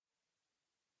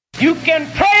You can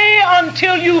pray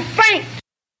until you faint.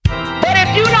 But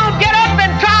if you don't get up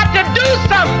and try to do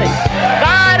something,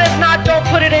 God is not going to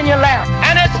put it in your lap.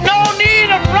 And it's no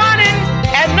need of running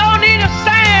and no need of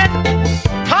saying,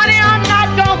 honey, I'm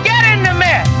not going to get in the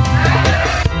mess.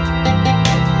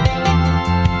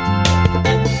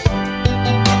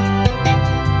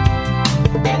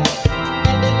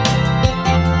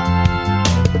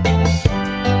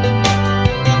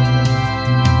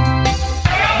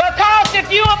 Because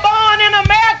if you were born in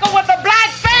America with a black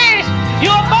face, you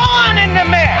were born in the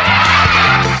mess.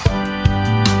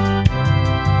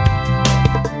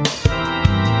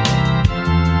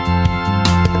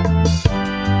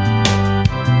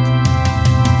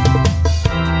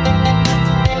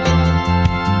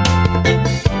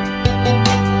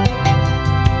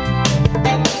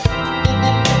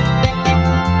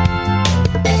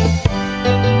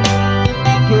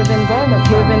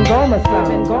 Cuban Goma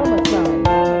sound.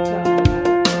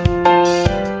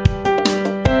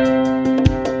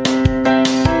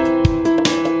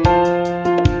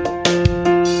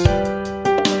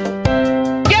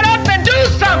 Get up and do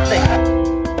something.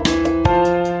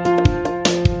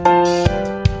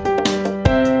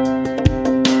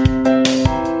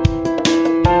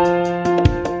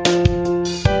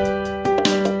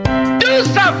 Do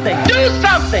something. Do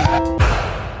something.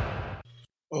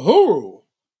 Uhuru!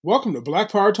 Welcome to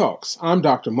Black Power Talks. I'm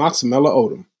Dr. Matsamela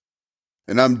Odom.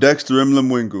 And I'm Dexter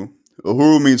Mlimwingu.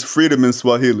 Uhuru means freedom in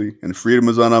Swahili, and freedom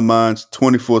is on our minds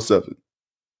 24/7.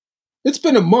 It's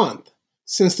been a month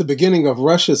since the beginning of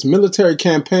Russia's military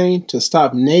campaign to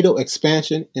stop NATO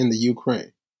expansion in the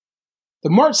Ukraine. The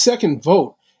March 2nd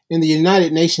vote in the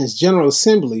United Nations General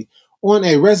Assembly on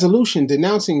a resolution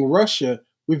denouncing Russia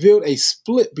revealed a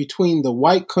split between the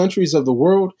white countries of the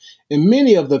world and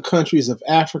many of the countries of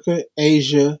Africa,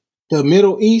 Asia, the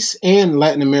Middle East, and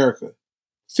Latin America,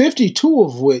 52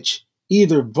 of which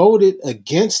either voted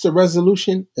against the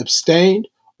resolution, abstained,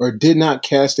 or did not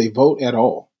cast a vote at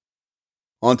all.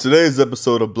 On today's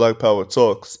episode of Black Power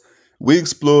Talks, we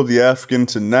explore the African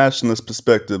internationalist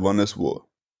perspective on this war.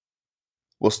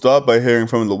 We'll start by hearing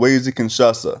from Luwezi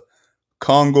Kinshasa,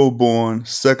 Congo-born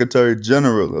Secretary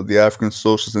General of the African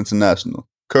Socialist International,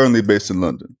 currently based in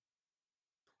London.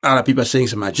 A lot of people saying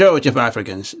the majority of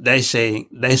Africans, they say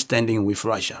they're standing with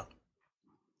Russia.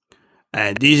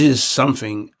 And this is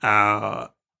something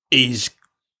is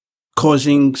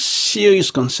causing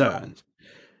serious concerns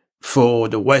for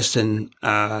the Western,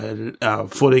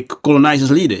 for the colonizers'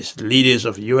 leaders, the leaders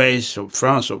of the US, or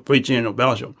France, or Britain, or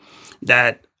Belgium,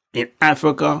 that in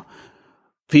Africa,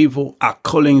 people are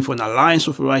calling for an alliance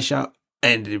with Russia,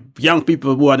 and the young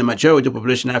people who are the majority of the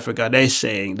population in Africa, they're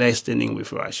saying they're standing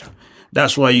with Russia.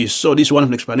 That's why you saw this one of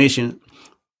the explanation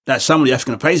that some of the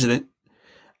African presidents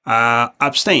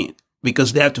abstained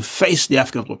because they have to face the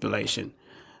African population.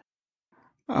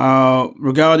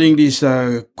 Regarding this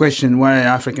question why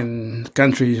African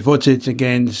countries voted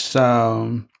against,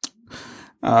 didn't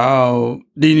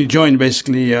join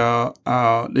basically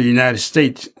the United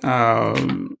States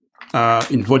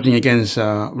in voting against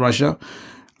Russia.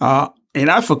 In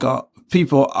Africa,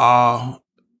 people are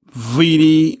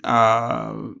really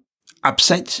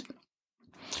upset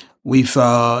with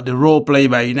the role played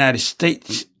by the United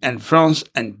States and France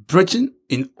and Britain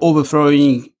in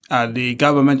overthrowing the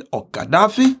government of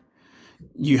Gaddafi.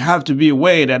 You have to be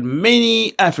aware that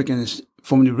many Africans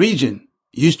from the region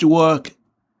used to work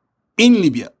in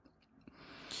Libya,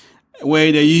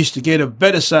 where they used to get a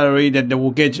better salary than they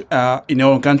will get in their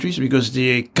own countries because the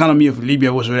economy of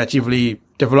Libya was relatively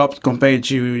developed compared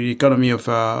to the economy of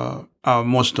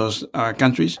most of those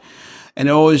countries. And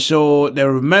also, they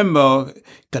remember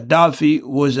Gaddafi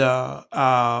was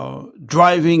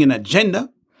driving an agenda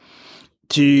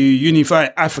to unify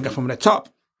Africa from the top,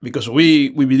 because we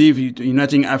believe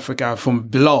uniting Africa from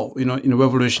below, in a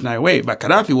revolutionary way. But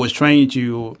Gaddafi was trying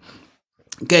to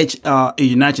get a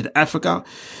united Africa,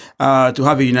 to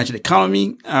have a united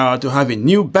economy, to have a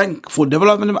new bank for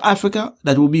development of Africa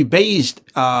that will be based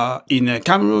in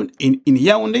Cameroon, in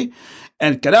Yaoundé.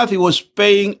 And Gaddafi was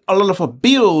paying a lot of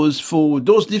bills for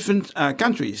those different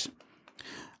countries.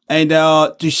 And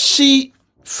to see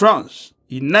France,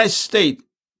 United States,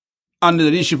 under the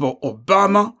leadership of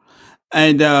Obama,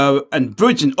 and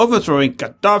Britain overthrowing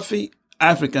Gaddafi,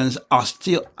 Africans are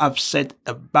still upset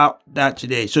about that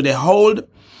today. So they hold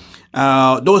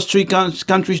those three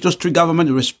countries, those three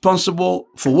governments responsible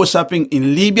for what's happening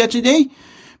in Libya today,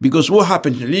 because what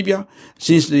happened in Libya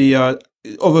since the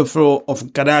overthrow of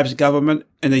Gaddafi's government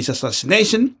and his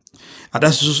assassination,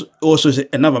 that's also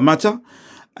another matter.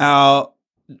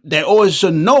 They also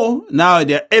know, now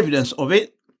there evidence of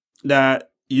it, that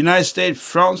United States,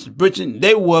 France, Britain,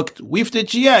 they worked with the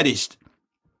jihadists,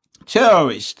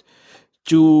 terrorists,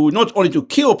 to not only to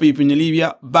kill people in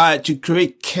Libya, but to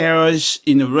create chaos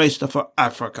in the rest of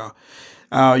Africa.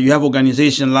 You have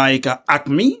organizations like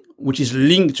ACME, which is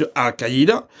linked to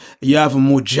Al-Qaeda. You have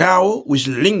Mojao, which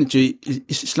is linked to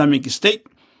Islamic State.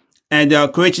 And they are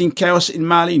creating chaos in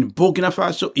Mali, in Burkina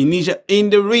Faso, in Niger, in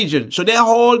the region. So they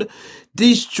hold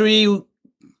these three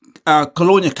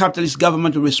colonial capitalist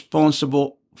governments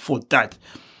responsible for that.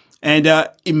 And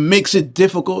it makes it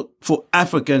difficult for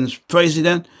Africans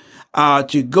president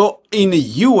to go in the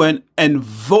UN and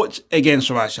vote against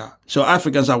Russia. So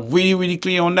Africans are really, really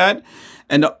clear on that.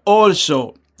 And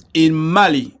also in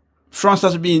Mali, France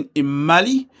has been in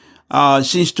Mali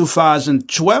since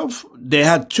 2012. They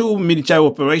had two military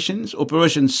operations,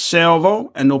 Operation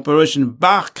Cerveau and Operation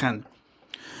Barkhane.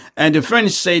 And the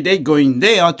French say they're going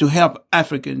there to help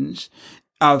Africans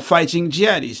fighting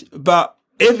jihadists. But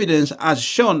evidence has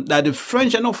shown that the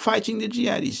French are not fighting the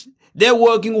jihadists. They're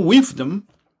working with them.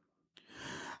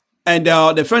 And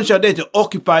the French are there to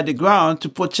occupy the ground to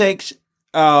protect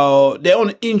their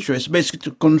own interests, basically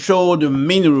to control the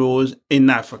minerals in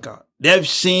Africa. They've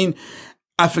seen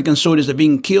African soldiers are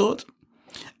being killed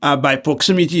by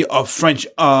proximity of French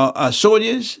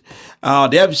soldiers.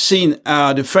 They have seen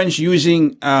the French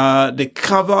using the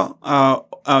cover,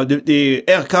 the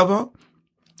air cover,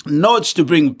 not to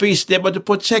bring peace there, but to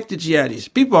protect the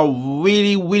jihadists. People are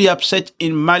really, really upset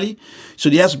in Mali. So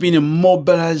there has been a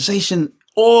mobilization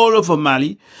all over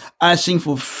Mali, asking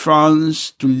for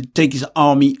France to take his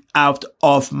army out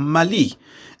of Mali.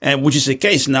 And which is the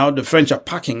case now. The French are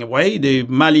packing away. The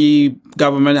Mali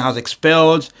government has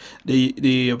expelled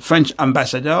the French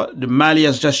ambassador. The Mali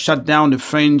has just shut down the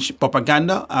French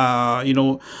propaganda.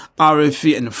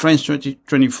 RFI and France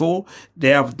 2024, they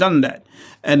have done that.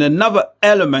 And another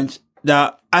element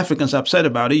that Africans are upset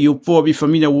about, you're probably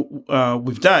familiar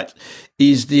with that,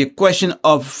 is the question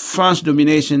of France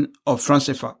domination of franc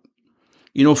CFA.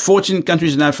 14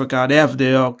 countries in Africa, they have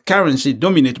their currency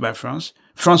dominated by France.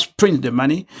 France prints the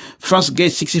money. France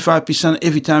gets 65%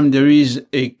 every time there is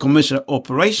a commercial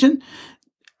operation.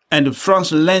 And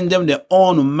France lend them their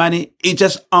own money. It's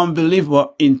just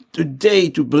unbelievable in today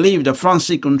to believe that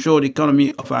France control the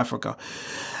economy of Africa.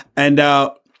 And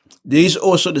there is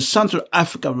also the Central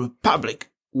African Republic,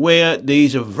 where there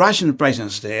is a Russian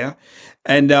presence there.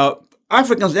 And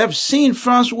Africans have seen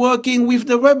France working with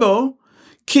the rebel,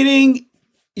 killing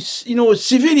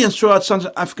civilians throughout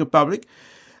Central African Republic.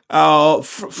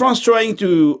 France trying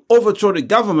to overthrow the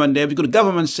government there because the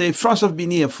government say France have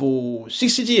been here for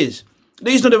 60 years.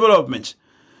 There is no development.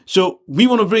 So we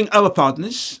want to bring our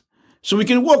partners so we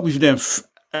can work with them.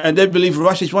 And they believe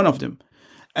Russia is one of them.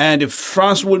 And if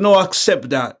France will not accept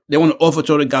that, they want to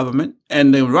overthrow the government,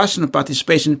 and the Russian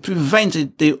participation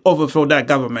prevented the overthrow of that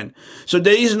government. So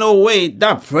there is no way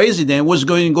that president was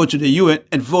going to go to the UN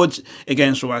and vote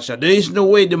against Russia. There is no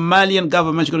way the Malian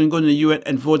government is going to go to the UN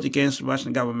and vote against the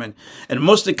Russian government. And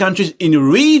most of the countries in the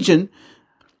region,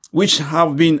 which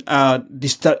have been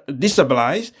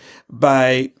destabilized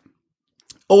by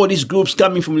all these groups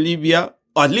coming from Libya,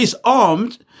 or at least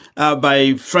armed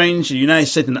by French, the United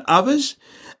States, and others,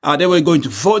 they were going to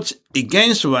vote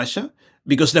against Russia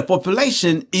because the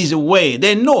population is aware.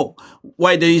 They know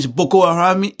why there is Boko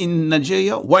Haram in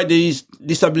Nigeria, why there is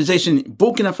destabilization in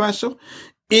Burkina Faso,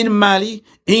 in Mali,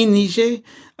 in Niger,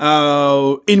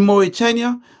 in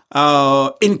Mauritania,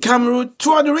 in Cameroon,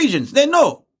 throughout the regions. They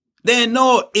know. They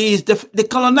know is the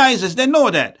colonizers. They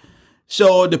know that.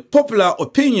 So the popular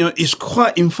opinion is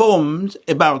quite informed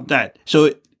about that.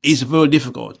 So it's very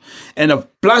difficult. And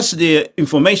plus the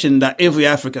information that every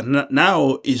African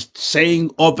now is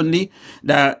saying openly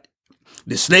that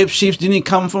the slave ships didn't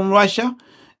come from Russia.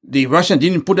 The Russian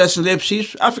didn't put that slave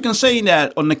ships. Africans saying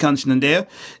that on the continent there.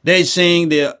 They're saying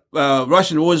the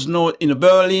Russian was not in the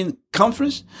Berlin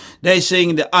conference. They're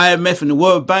saying the IMF and the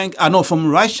World Bank are not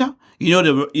from Russia. The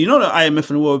IMF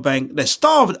and the World Bank, they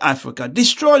starved Africa,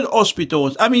 destroyed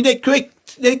hospitals. I mean, they create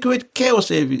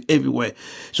chaos everywhere.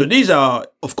 So these are,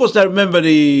 of course, I remember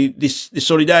the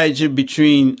solidarity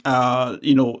between,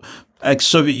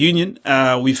 ex-Soviet Union,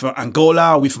 with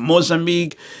Angola, with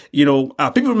Mozambique.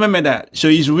 People remember that. So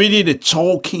it's really the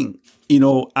talking, in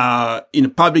a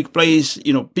public place,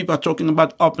 people are talking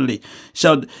about openly.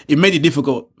 So it made it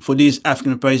difficult for this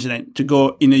African president to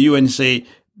go in the UN and say,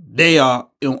 they are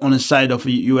on the side of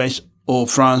the US or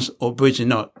France or Britain.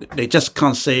 No, they just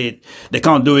can't say it. They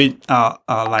can't do it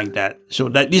like that. So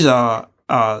these are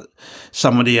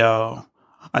some of the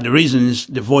reasons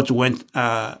the vote went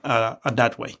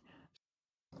that way.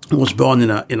 I was born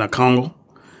in a Congo.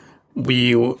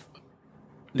 We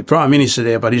the prime minister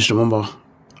there, Patrice Lumumba,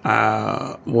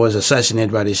 was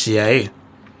assassinated by the CIA.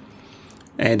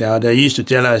 And they used to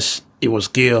tell us he was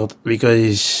killed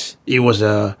because he was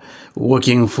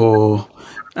working for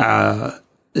the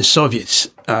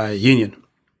Soviet Union.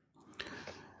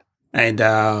 And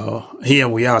here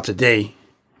we are today.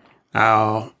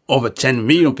 Over 10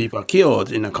 million people are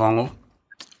killed in the Congo,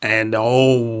 and the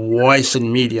whole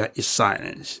Western media is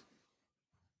silenced.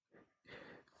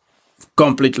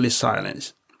 Completely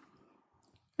silenced.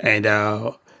 And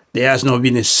there has not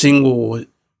been a single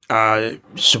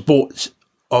support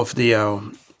of the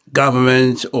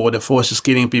government or the forces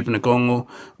killing people in the Congo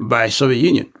by Soviet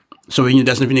Union. Soviet Union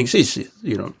doesn't even exist,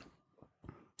 you know.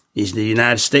 It's the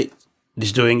United States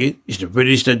that's doing it. It's the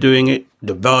British that are doing it.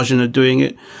 The Belgians are doing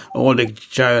it. All the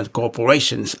giant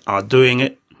corporations are doing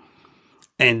it.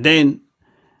 And then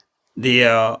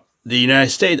the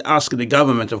United States asked the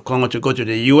government of Congo to go to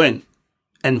the UN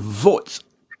and vote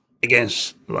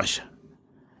against Russia,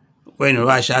 when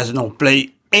Russia has not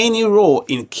played any role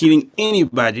in killing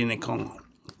anybody in the Congo.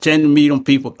 10 million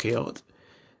people killed.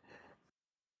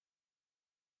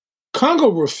 Congo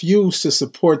refused to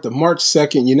support the March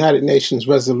 2nd United Nations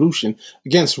resolution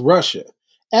against Russia,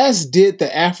 as did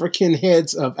the African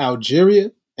heads of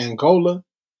Algeria, Angola,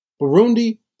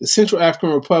 Burundi, the Central African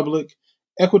Republic,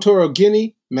 Equatorial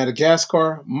Guinea,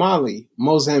 Madagascar, Mali,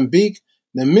 Mozambique,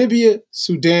 Namibia,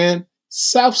 Sudan,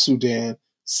 South Sudan,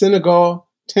 Senegal,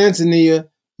 Tanzania,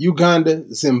 Uganda,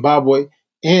 Zimbabwe,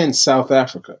 and South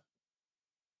Africa.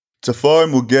 Tafari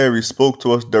Mugeri spoke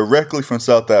to us directly from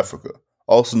South Africa,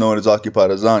 also known as occupied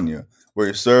Azania, where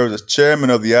he served as chairman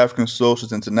of the African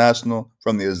Socialist International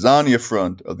from the Azania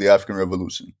Front of the African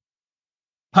Revolution.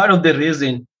 Part of the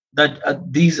reason that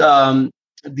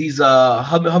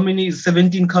how many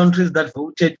 17 countries that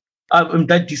voted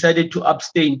that decided to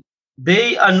abstain,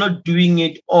 they are not doing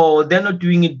it, or they're not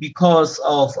doing it because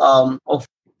of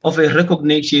a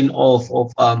recognition of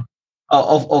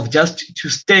just to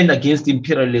stand against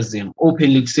imperialism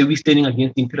openly, to say we're standing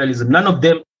against imperialism. None of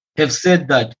them have said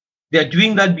that. They're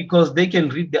doing that because they can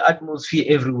read the atmosphere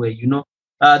everywhere. You know,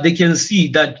 they can see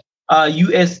that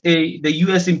the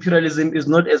U.S. imperialism is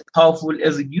not as powerful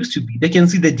as it used to be. They can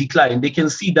see the decline. They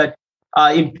can see that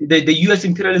the U.S.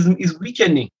 imperialism is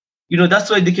weakening. You know, that's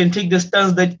why they can take the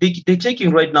stance that they're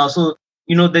taking right now. So,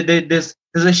 you know, there's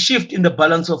a shift in the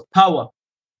balance of power.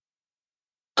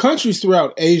 Countries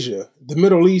throughout Asia, the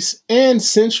Middle East, and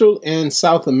Central and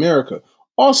South America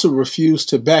also refused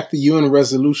to back the UN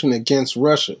resolution against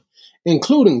Russia,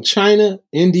 including China,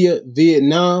 India,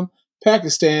 Vietnam,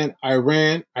 Pakistan,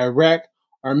 Iran, Iraq,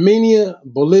 Armenia,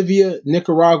 Bolivia,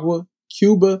 Nicaragua,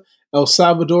 Cuba, El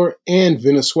Salvador, and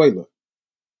Venezuela.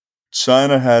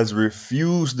 China has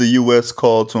refused the U.S.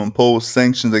 call to impose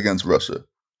sanctions against Russia.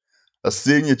 A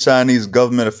senior Chinese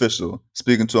government official,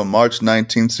 speaking to a March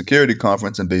 19th security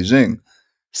conference in Beijing,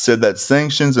 said that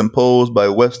sanctions imposed by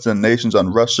Western nations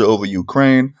on Russia over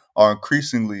Ukraine are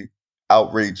increasingly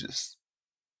outrageous.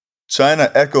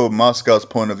 China echoed Moscow's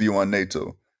point of view on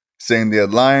NATO, saying the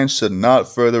alliance should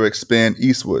not further expand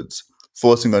eastwards,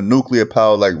 forcing a nuclear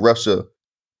power like Russia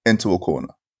into a corner.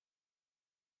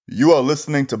 You are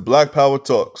listening to Black Power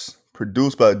Talks,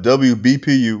 produced by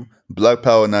WBPU Black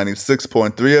Power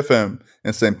 96.3 FM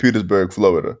in St. Petersburg,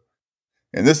 Florida.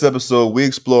 In this episode, we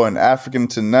explore an African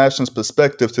internationalist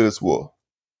perspective to this war.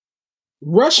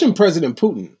 Russian President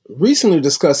Putin recently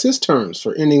discussed his terms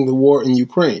for ending the war in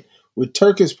Ukraine with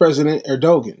Turkish President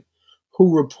Erdogan,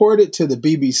 who reported to the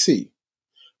BBC.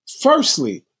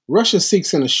 Firstly, Russia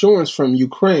seeks an assurance from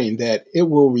Ukraine that it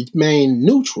will remain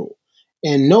neutral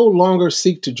and no longer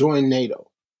seek to join NATO.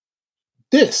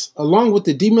 This, along with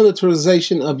the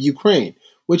demilitarization of Ukraine,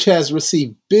 which has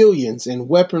received billions in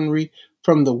weaponry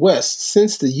from the West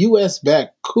since the U.S.-backed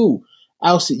coup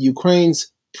ousted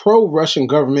Ukraine's pro-Russian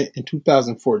government in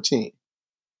 2014.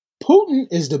 Putin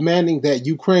is demanding that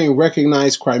Ukraine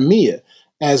recognize Crimea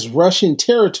as Russian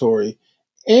territory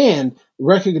and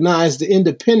recognize the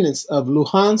independence of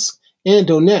Luhansk and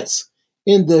Donetsk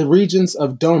in the regions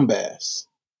of Donbass.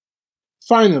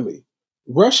 Finally,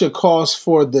 Russia calls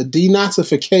for the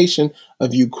denazification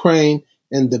of Ukraine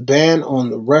and the ban on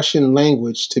the Russian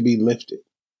language to be lifted.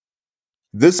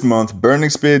 This month, Burning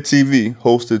Spear TV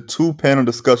hosted 2 panel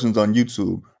discussions on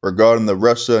YouTube regarding the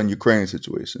Russia and Ukraine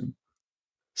situation.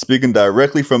 Speaking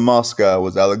directly from Moscow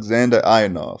was Alexander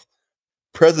Ionov,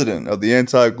 president of the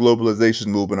Anti-Globalization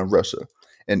Movement of Russia,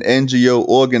 an NGO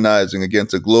organizing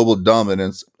against the global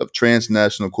dominance of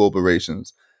transnational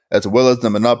corporations, as well as the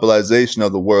monopolization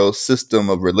of the world's system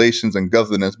of relations and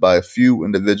governance by a few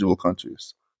individual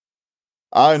countries.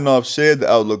 Ionov shared the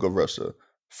outlook of Russia,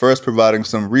 first providing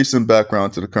some recent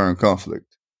background to the current conflict.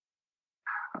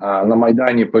 На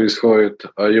Майдане происходит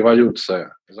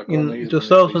революция. In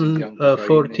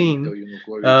 2014,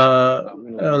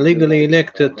 legally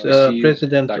elected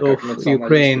president of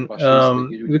Ukraine,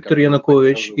 Viktor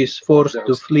Yanukovych, is forced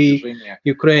to flee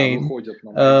Ukraine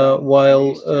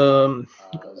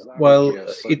while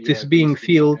it is being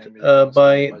filled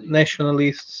by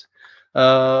nationalists,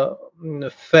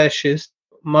 fascists,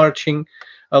 marching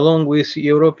along with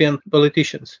European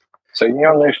politicians.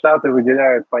 Соединенные Штаты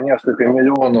выделяют по несколько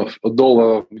миллионов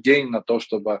долларов в день на то,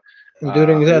 чтобы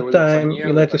During that time,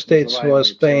 United States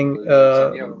was paying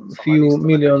a few $1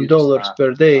 million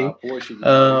per day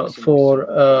for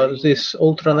these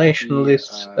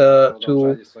ultranationalists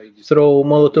to throw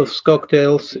Molotov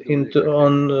cocktails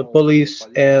on police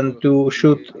and to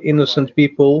shoot innocent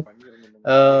people,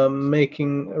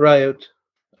 making riot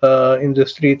in the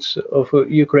streets of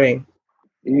Ukraine.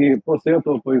 After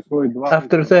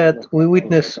that, we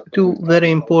witnessed two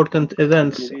very important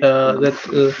events that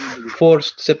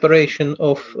forced separation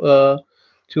of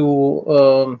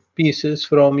two pieces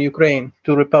from Ukraine,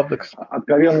 two republics.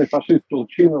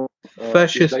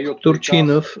 Fascist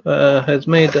Turchinov has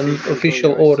made an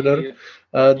official order,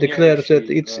 declares that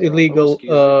it's illegal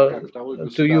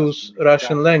to use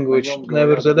Russian language.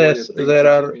 Nevertheless, there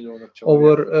are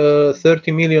over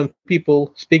 30 million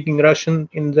people speaking Russian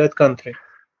in that country.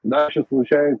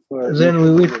 Then we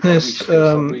witness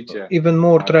even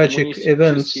more tragic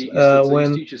events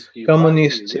when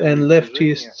communists and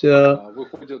leftists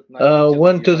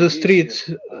went to the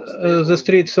streets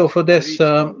of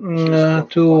Odessa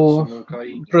to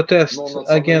protest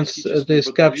against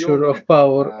this capture of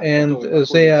power, and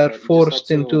they are forced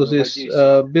into this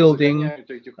building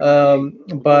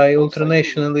by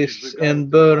ultranationalists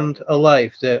and burned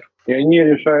alive there.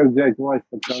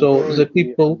 So the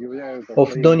people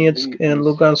of Donetsk and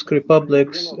Lugansk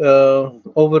republics,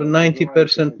 over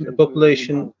 90%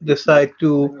 population, decide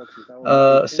to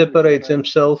separate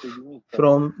themselves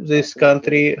from this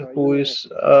country, who is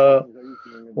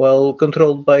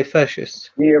controlled by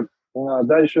fascists.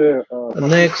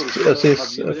 Next,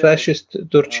 this fascist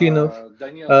Turchinov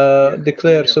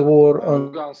declares a war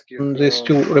on these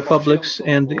two republics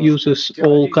and uses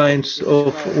all kinds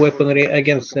of weaponry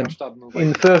against them.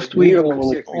 In first week,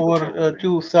 over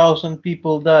 2,000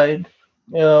 people died,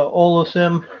 all of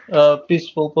them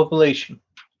peaceful population.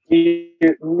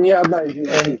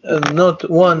 And not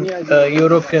one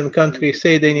European country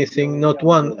said anything, not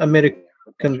one American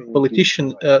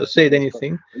politician said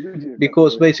anything,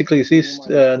 because basically these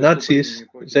Nazis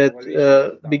that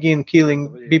begin killing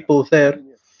people there,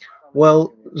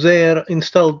 well, they are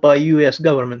installed by US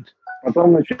government.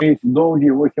 Then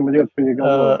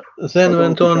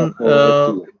went on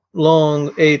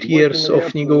long 8 years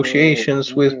of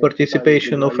negotiations with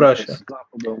participation of Russia.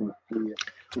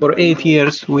 For 8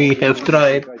 years, we have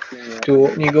tried to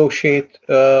negotiate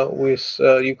with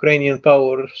Ukrainian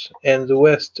powers and the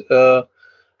West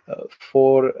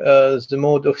for the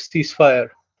mode of ceasefire.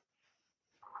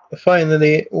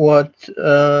 Finally, what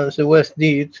the West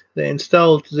did, they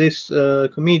installed this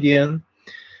comedian,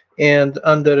 and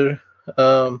under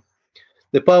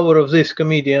the power of this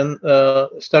comedian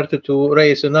started to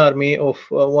raise an army of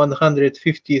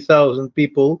 150,000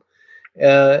 people,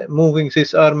 moving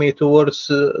this army towards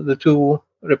the two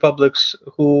republics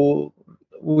who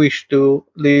wish to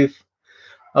live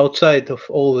outside of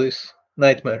all this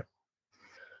nightmare.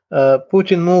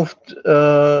 Putin moved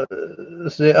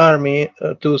the army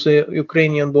to the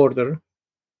Ukrainian border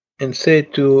and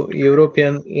said to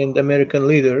European and American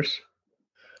leaders,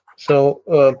 so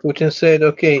Putin said,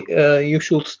 okay, you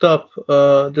should stop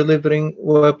delivering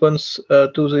weapons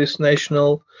to these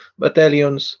national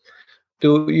battalions,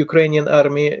 to Ukrainian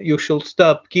army. You should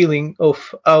stop killing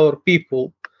of our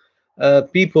people,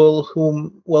 people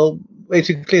whom, well,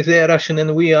 basically they are Russian,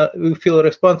 and we feel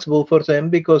responsible for them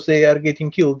because they are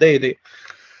getting killed daily.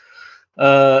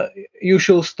 You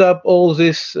should stop all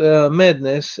this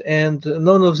madness, and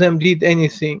none of them did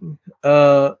anything.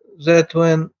 That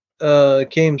when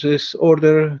came this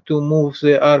order to move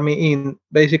the army in.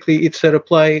 Basically, it's a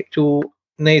reply to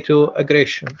NATO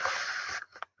aggression.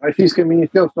 Российское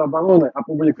Министерство обороны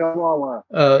опубликовало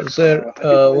There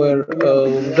were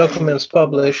documents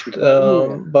published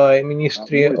by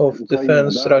Ministry of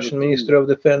Defense, Russian Ministry of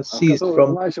Defense, seized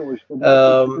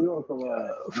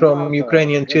from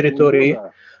Ukrainian territory,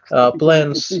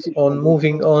 plans on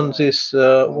moving on this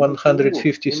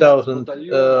 150,000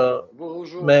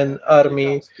 man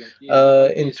army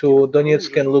into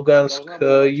Donetsk and Lugansk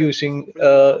using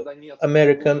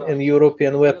American and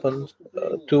European weapons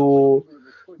to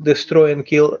destroy and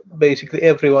kill basically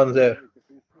everyone there.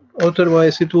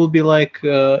 Otherwise, it will be like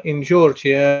in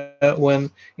Georgia when,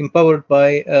 empowered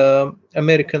by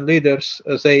American leaders,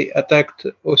 they attacked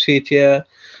Ossetia,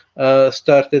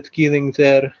 started killing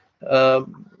their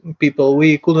people.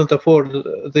 We couldn't afford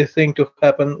this thing to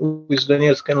happen with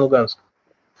Donetsk and Lugansk.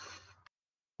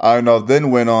 Ivanov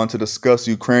then went on to discuss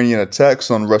Ukrainian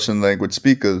attacks on Russian language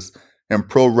speakers and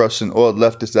pro-Russian or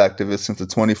leftist activists since the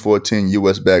 2014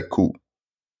 US-backed coup.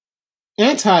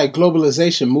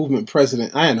 Anti-globalization movement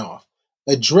President Ivanov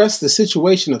addressed the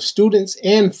situation of students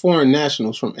and foreign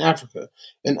nationals from Africa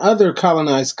and other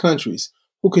colonized countries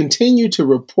who continue to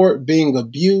report being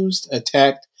abused,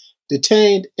 attacked,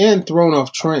 detained, and thrown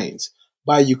off trains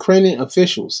by Ukrainian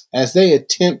officials as they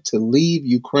attempt to leave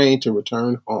Ukraine to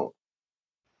return home.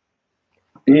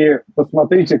 И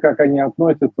посмотрите, как они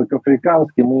относятся к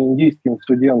африканским и индийским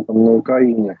студентам на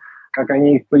Украине, как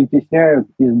они их притесняют,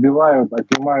 избивают,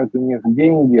 отнимают у них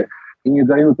деньги и не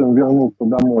дают им вернуться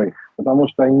домой, потому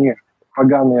что они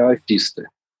поганые расисты.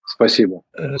 Спасибо.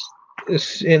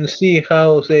 And see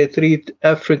how they treat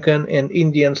African and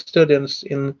Indian students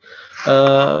in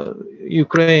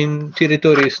Ukraine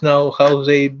territories now, how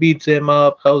they beat them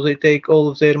up, how they take all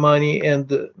of their money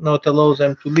and not allow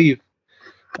them to leave,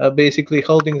 basically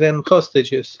holding them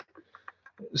hostages.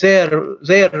 They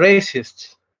are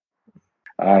racists.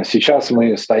 Сейчас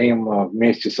мы стоим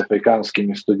вместе с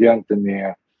африканскими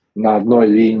студентами на одной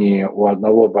линии у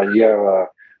одного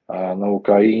барьера на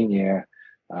Украине,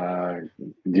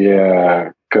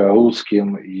 где к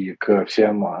русским и к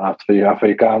всем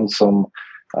африканцам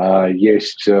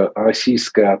есть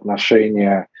российское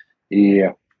отношение, и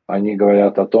они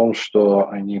говорят о том, что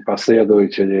они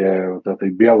последователи вот этой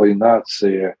белой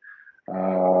нации,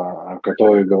 о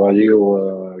которой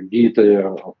говорил Гитлер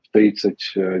в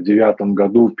 1939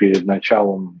 году перед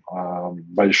началом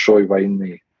большой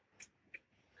войны.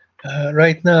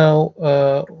 Right now,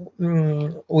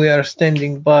 we are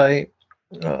standing by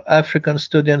African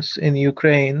students in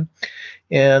Ukraine,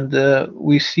 and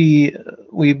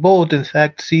we both in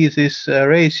fact see this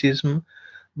racism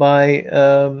by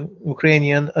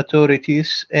Ukrainian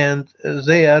authorities, and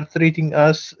they are treating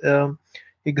us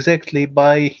exactly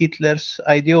by Hitler's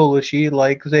ideology,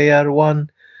 like they are one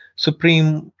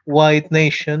supreme white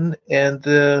nation, and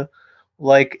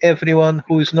like everyone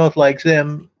who is not like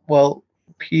them, well,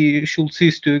 he should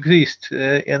cease to exist,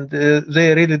 and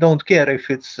they really don't care if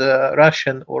it's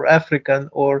Russian or African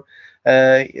or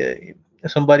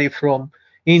somebody from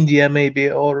India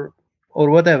maybe or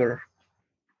whatever.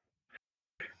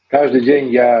 Каждый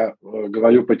день я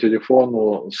говорю по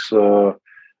телефону с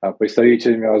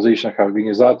представителями различных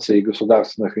организаций и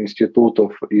государственных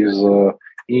институтов из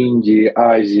Индии,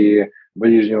 Азии,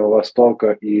 Ближнего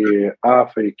Востока и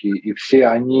Африки, и все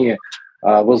они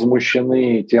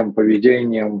возмущены тем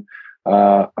поведением,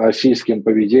 российским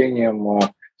поведением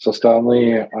со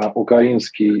стороны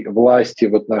украинской власти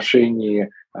в отношении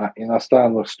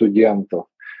иностранных студентов.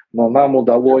 Но нам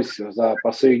удалось за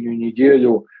последнюю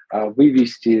неделю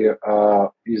вывести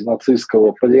из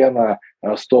нацистского плена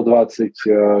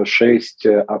 126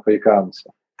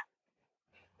 африканцев.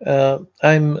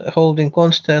 I'm holding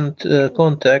constant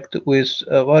contact with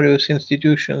various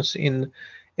institutions in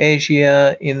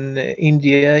Asia, in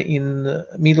India, in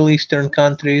Middle Eastern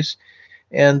countries,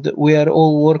 and we are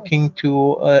all working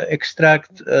to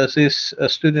extract these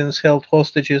students held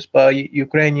hostages by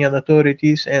Ukrainian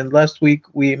authorities. And last week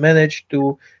we managed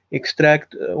to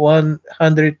extract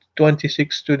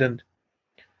 126 students.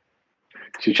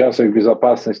 Сейчас их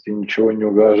безопасности ничего не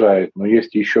угрожает, но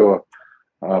есть еще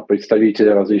представители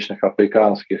различных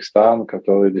африканских стран,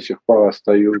 которые до сих пор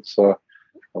остаются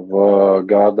в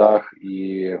городах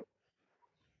и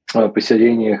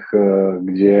поселениях,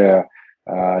 где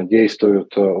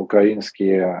действуют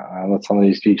украинские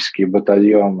националистические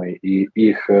батальоны, и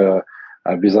их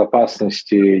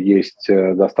безопасности есть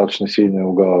достаточно сильная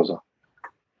угроза.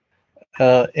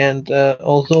 And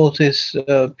although these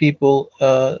people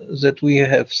that we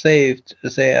have saved,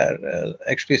 they are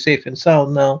actually safe and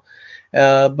sound now,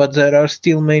 but there are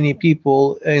still many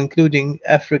people, including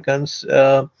Africans,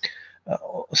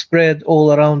 spread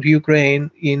all around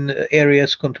Ukraine in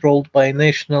areas controlled by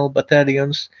national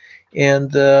battalions,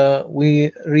 and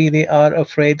we really are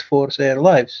afraid for their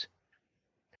lives.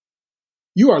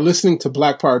 You are listening to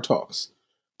Black Power Talks,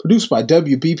 produced by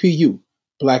WBPU,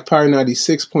 Black Power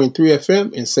 96.3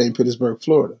 FM in St. Petersburg,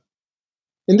 Florida.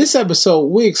 In this episode,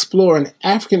 we explore an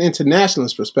African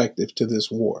internationalist perspective to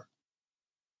this war.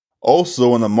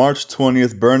 Also, on the March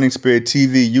 20th Burning Spear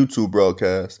TV YouTube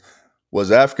broadcast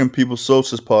was African People's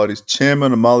Socialist Party's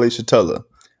chairman Omali Yeshitela,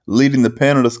 leading the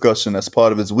panel discussion as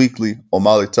part of his weekly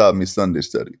Omali Taught Me Sunday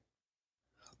study.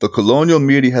 The colonial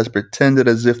media has pretended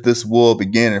as if this war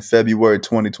began in February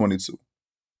 2022.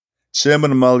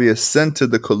 Chairman O'Malley has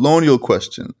centered the colonial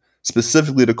question,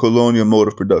 specifically the colonial mode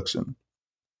of production.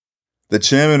 The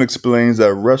chairman explains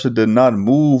that Russia did not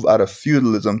move out of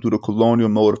feudalism through the colonial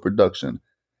mode of production,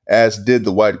 as did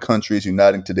the white countries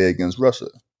uniting today against Russia.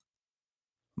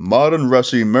 Modern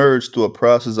Russia emerged through a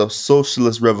process of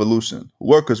socialist revolution,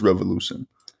 workers' revolution.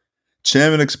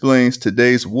 Chairman explains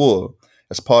today's war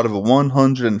as part of a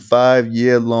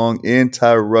 105-year-long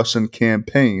anti-Russian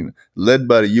campaign led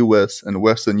by the U.S. and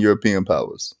Western European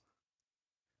powers.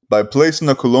 By placing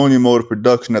the colonial mode of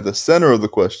production at the center of the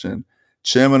question,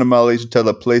 Chairman O'Malley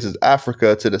Yeshitela places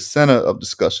Africa to the center of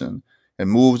discussion and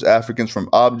moves Africans from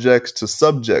objects to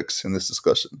subjects in this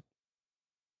discussion.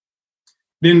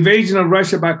 The invasion of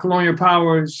Russia by colonial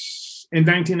powers in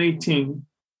 1918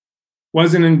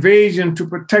 was an invasion to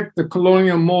protect the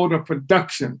colonial mode of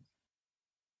production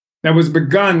that was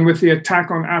begun with the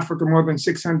attack on Africa more than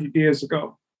 600 years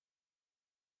ago.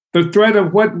 The threat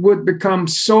of what would become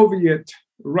Soviet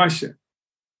Russia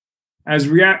as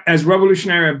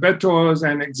revolutionary abettors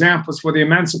and examples for the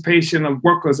emancipation of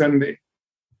workers and the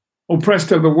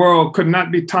oppressed of the world could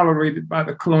not be tolerated by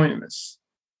the colonialists.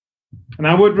 And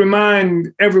I would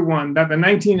remind everyone that the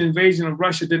 19th invasion of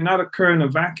Russia did not occur in a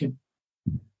vacuum.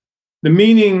 The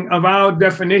meaning of our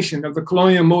definition of the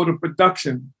colonial mode of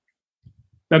production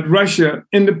that Russia,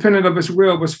 independent of its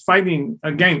will, was fighting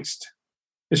against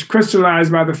is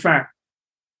crystallized by the fact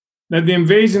that the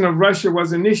invasion of Russia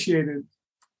was initiated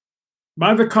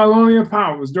by the colonial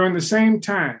powers during the same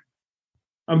time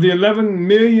of the 11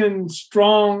 million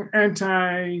strong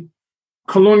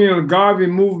anti-colonial Garvey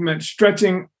movement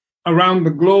stretching around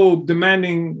the globe,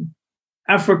 demanding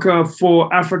Africa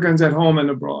for Africans at home and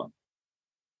abroad.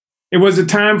 It was a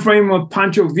time frame of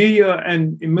Pancho Villa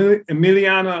and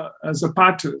Emiliano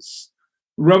Zapata's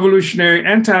revolutionary,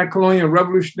 anti-colonial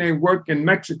revolutionary work in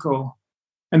Mexico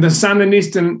and the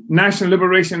Sandinista National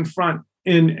Liberation Front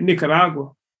in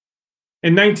Nicaragua.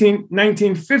 In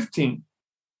 1915,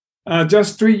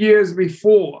 just 3 years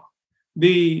before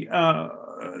the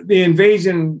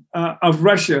invasion of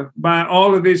Russia by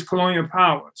all of these colonial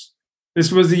powers,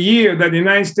 this was the year that the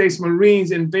United States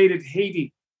Marines invaded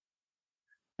Haiti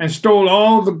and stole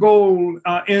all the gold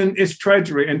in its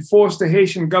treasury and forced the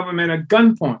Haitian government at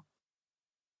gunpoint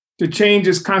to change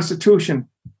its constitution,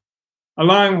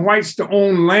 allowing whites to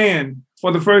own land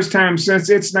for the first time since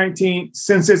its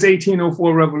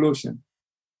 1804 revolution.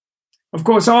 Of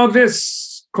course, all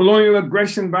this colonial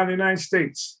aggression by the United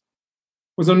States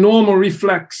was a normal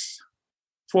reflex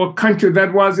for a country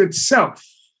that was itself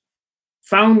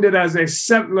founded as a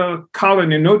settler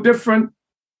colony, no different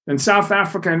than South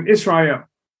Africa and Israel,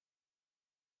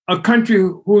 a country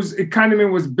whose economy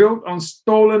was built on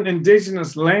stolen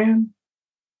indigenous land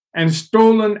and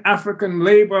stolen African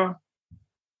labor,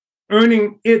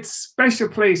 earning its special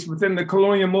place within the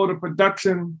colonial mode of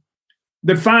production,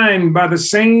 defined by the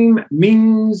same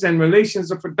means and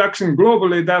relations of production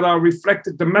globally that are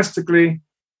reflected domestically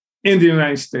in the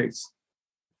United States.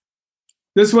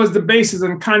 This was the basis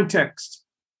and context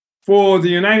for the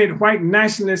United White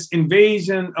Nationalist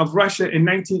invasion of Russia in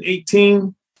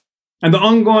 1918 and the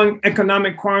ongoing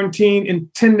economic quarantine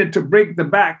intended to break the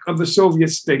back of the Soviet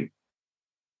state.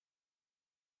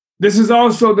 This is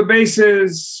also the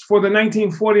basis for the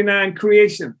 1949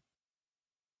 creation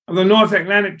of the North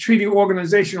Atlantic Treaty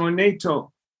Organization, or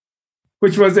NATO,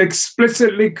 which was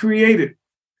explicitly created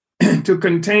to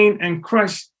contain and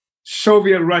crush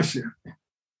Soviet Russia.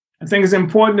 I think it's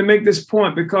important to make this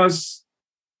point because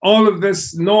all of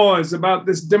this noise about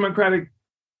this democratic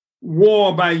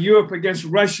war by Europe against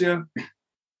Russia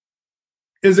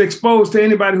is exposed to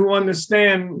anybody who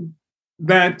understands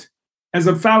that as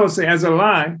a fallacy, as a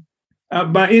lie,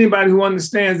 by anybody who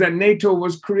understands that NATO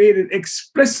was created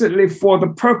explicitly for the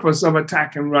purpose of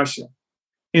attacking Russia.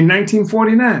 In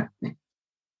 1949,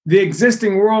 the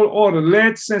existing world order,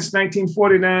 led since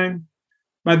 1949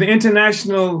 by the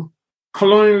international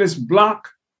colonialist bloc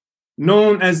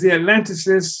known as the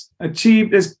Atlanticists,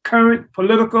 achieved its current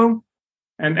political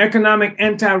and economic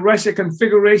anti-Russia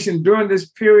configuration during this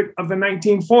period of the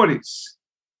 1940s.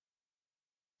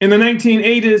 In the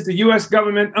 1980s, the US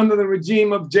government, under the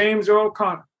regime of James Earl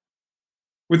Carter,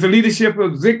 with the leadership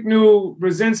of Zbigniew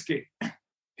Brzezinski,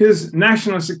 his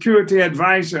national security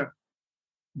advisor,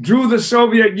 drew the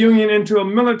Soviet Union into a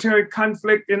military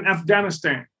conflict in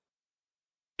Afghanistan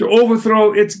to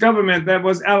overthrow its government that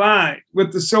was allied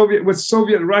with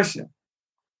Soviet Russia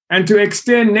and to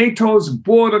extend NATO's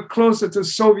border closer to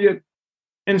Soviet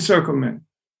encirclement.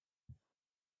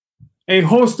 A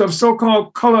host of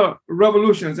so-called color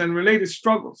revolutions and related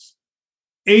struggles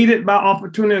aided by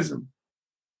opportunism,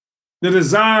 the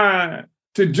desire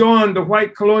to join the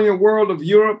white colonial world of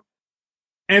Europe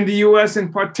and the US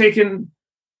in partaking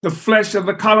the flesh of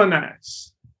the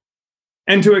colonized,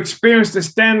 and to experience the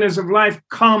standards of life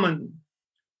common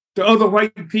to other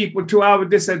white people to our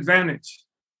disadvantage,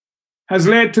 has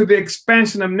led to the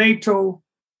expansion of NATO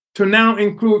to now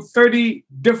include 30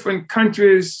 different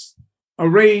countries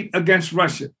arrayed against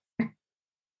Russia.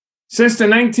 Since the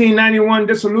 1991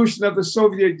 dissolution of the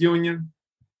Soviet Union,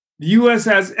 the US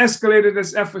has escalated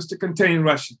its efforts to contain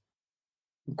Russia.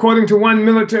 According to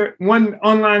one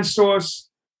online source,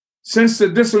 since the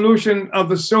dissolution of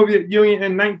the Soviet Union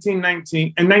in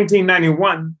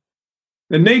 1991,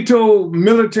 the NATO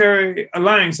military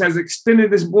alliance has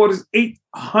extended its borders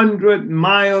 800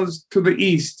 miles to the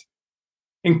east,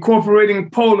 incorporating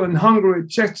Poland, Hungary,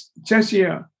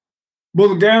 Czechia,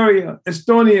 Bulgaria,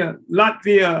 Estonia,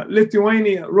 Latvia,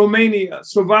 Lithuania, Romania,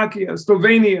 Slovakia,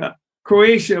 Slovenia,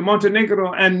 Croatia,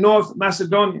 Montenegro, and North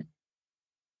Macedonia.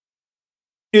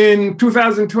 In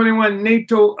 2021,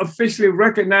 NATO officially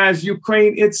recognized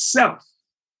Ukraine itself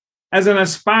as an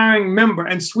aspiring member,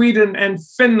 and Sweden and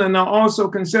Finland are also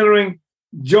considering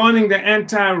joining the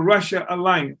anti-Russia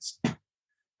alliance.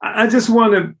 I just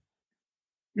want to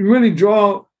really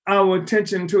draw our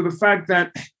attention to the fact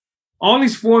that all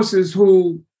these forces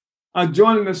who are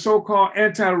joining the so-called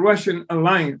anti-Russian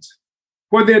alliance,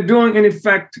 what they're doing in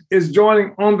effect is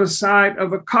joining on the side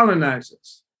of the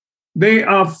colonizers. They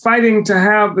are fighting to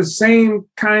have the same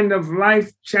kind of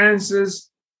life chances,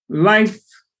 life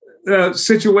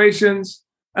situations,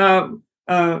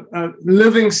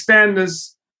 living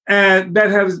standards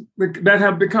that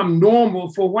have become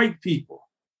normal for white people,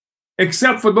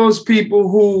 except for those people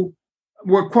who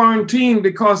were quarantined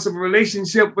because of a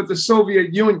relationship with the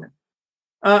Soviet Union.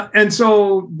 And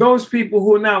so those people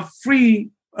who are now free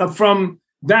from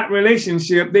that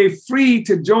relationship, they're free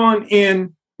to join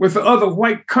in with the other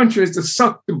white countries to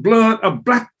suck the blood of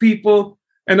Black people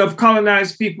and of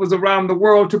colonized peoples around the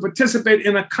world to participate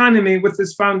in economy with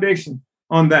this foundation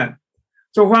on that.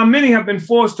 So while many have been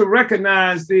forced to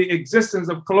recognize the existence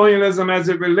of colonialism as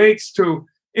it relates to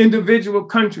individual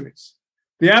countries,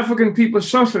 the African People's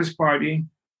Socialist Party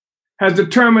has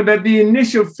determined that the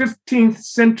initial 15th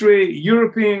century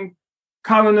European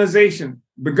colonization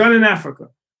begun in Africa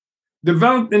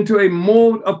developed into a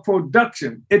mode of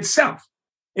production itself,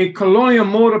 a colonial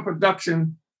mode of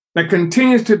production that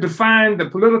continues to define the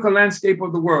political landscape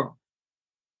of the world.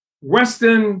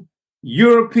 Western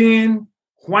European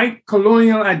white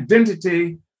colonial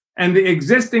identity and the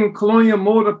existing colonial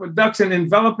mode of production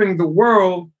enveloping the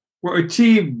world were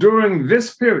achieved during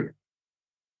this period.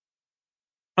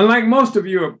 Unlike most of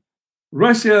Europe,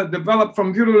 Russia developed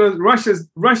from feudalism.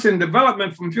 Russian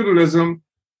development from feudalism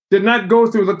did not go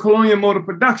through the colonial mode of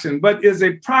production, but is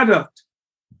a product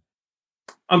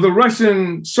of the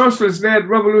Russian socialist-led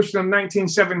revolution of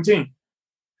 1917.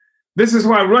 This is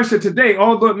why Russia today,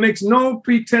 although it makes no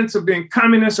pretense of being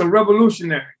communist or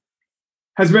revolutionary,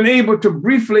 has been able to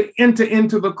briefly enter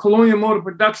into the colonial mode of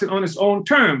production on its own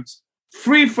terms,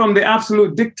 free from the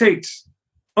absolute dictates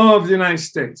of the United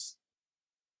States.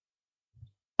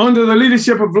 Under the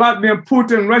leadership of Vladimir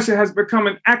Putin, Russia has become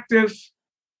an active,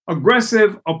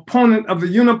 aggressive opponent of the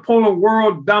unipolar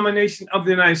world domination of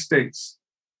the United States.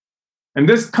 And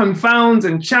this confounds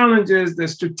and challenges the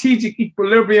strategic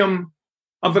equilibrium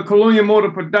of the colonial mode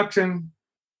of production,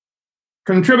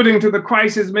 contributing to the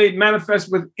crisis made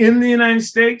manifest within the United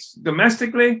States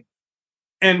domestically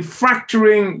and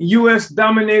fracturing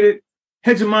US-dominated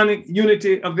hegemonic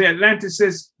unity of the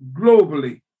Atlanticist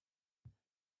globally.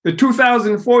 The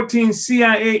 2014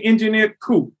 CIA engineered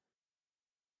coup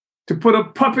to put a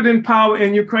puppet in power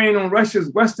in Ukraine on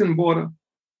Russia's western border,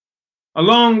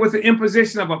 along with the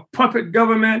imposition of a puppet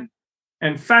government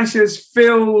and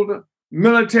fascist-filled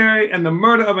military and the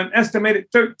murder of an estimated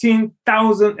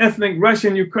 13,000 ethnic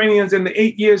Russian Ukrainians in the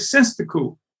 8 years since the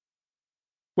coup,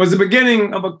 was the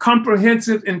beginning of a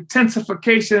comprehensive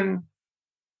intensification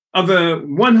of the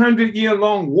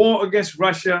 100-year-long war against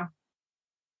Russia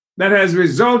that has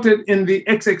resulted in the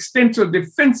existential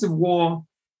defensive war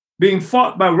being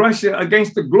fought by Russia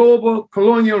against the global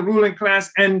colonial ruling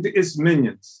class and its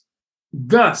minions.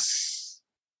 Thus,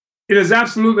 it is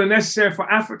absolutely necessary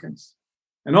for Africans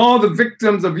and all the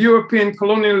victims of European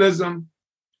colonialism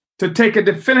to take a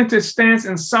definitive stance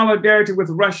in solidarity with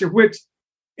Russia, which,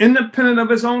 independent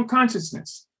of its own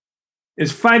consciousness,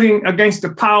 is fighting against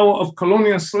the power of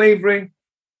colonial slavery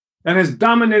that has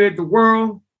dominated the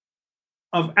world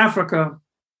of Africa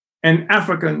and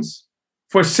Africans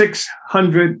for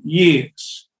 600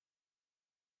 years.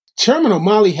 Chairman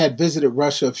O'Malley had visited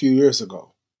Russia a few years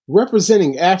ago.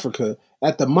 representing Africa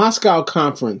at the Moscow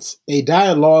Conference, A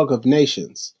Dialogue of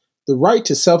Nations, the Right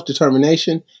to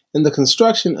Self-Determination and the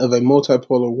Construction of a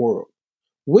Multipolar World,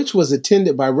 which was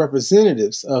attended by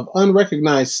representatives of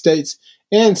unrecognized states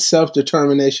and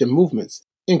self-determination movements,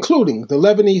 including the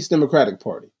Lebanese Democratic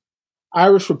Party,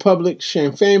 Irish Republic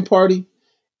Sinn Féin Party,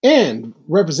 and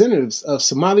representatives of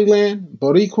Somaliland,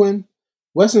 Boriquan,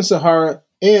 Western Sahara,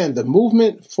 and the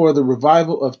Movement for the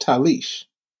Revival of Talish.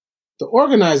 The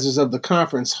organizers of the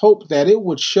conference hoped that it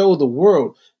would show the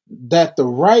world that the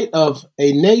right of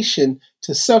a nation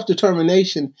to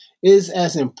self-determination is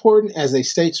as important as a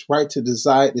state's right to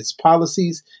decide its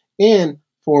policies and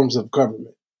forms of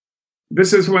government.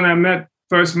 This is when I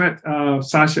first met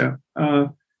Sasha,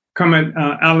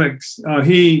 Alex.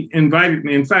 He invited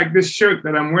me. In fact, this shirt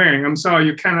that I'm wearing, I'm sorry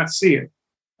you cannot see it,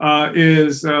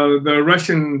 is the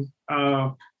Russian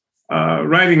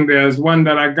writing there is one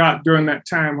that I got during that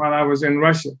time while I was in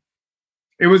Russia.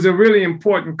 It was a really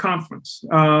important conference.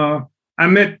 I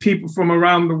met people from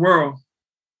around the world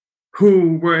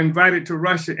who were invited to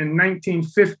Russia in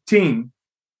 1915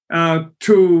 as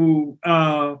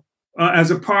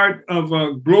a part of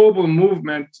a global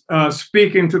movement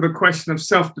speaking to the question of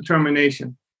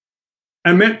self-determination.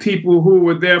 I met people who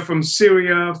were there from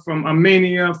Syria, from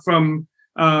Armenia, from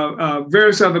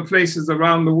various other places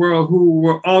around the world who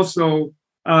were also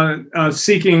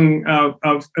seeking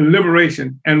of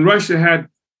liberation. And Russia had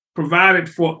provided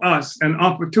for us an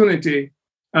opportunity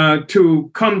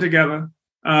to come together,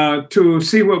 to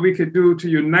see what we could do to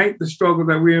unite the struggle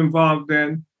that we're involved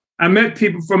in. I met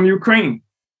people from Ukraine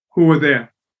who were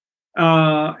there.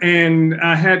 And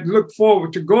I had looked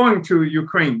forward to going to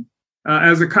Ukraine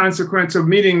as a consequence of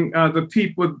meeting the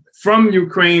people from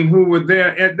Ukraine who were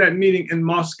there at that meeting in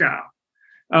Moscow.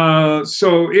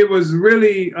 So it was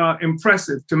really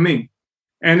impressive to me.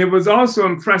 And it was also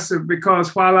impressive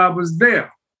because while I was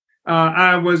there,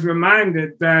 I was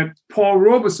reminded that Paul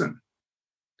Robeson,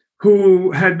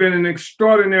 who had been an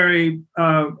extraordinary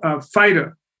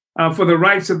fighter for the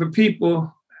rights of the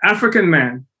people, African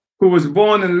man, who was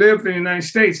born and lived in the United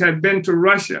States, had been to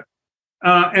Russia.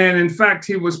 And in fact,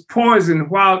 he was poisoned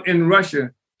while in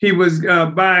Russia. He was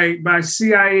by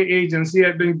CIA agents. He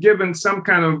had been given some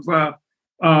kind of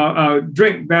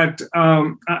drink that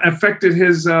affected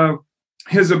his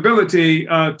ability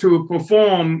to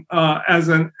perform as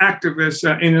an activist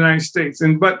in the United States.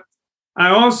 But I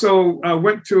also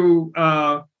went to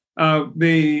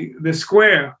the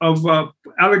square of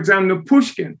Alexander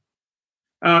Pushkin,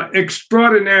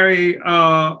 extraordinary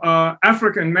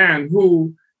African man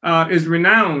who is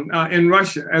renowned in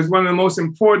Russia as one of the most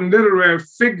important literary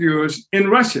figures in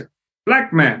Russia,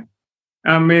 Black man.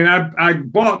 I mean, I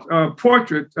bought a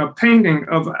painting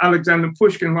of Alexander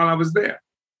Pushkin while I was there.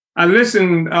 I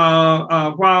listened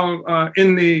while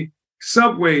in the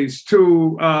subways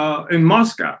in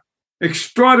Moscow.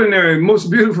 Extraordinary, most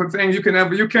beautiful thing you can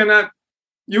ever.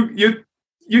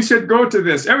 You should go to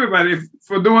this. Everybody,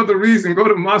 for no other reason, go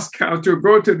to Moscow to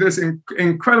go to this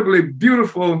incredibly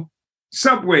beautiful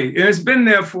subway. And it's been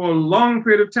there for a long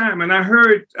period of time. And I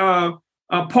heard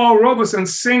Paul Robeson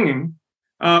singing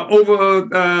over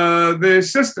the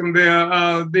system there,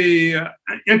 the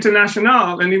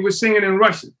Internationale, and he was singing in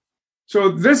Russian.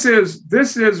 So this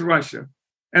is Russia.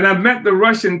 And I've met the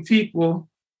Russian people,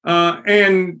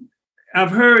 and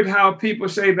I've heard how people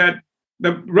say that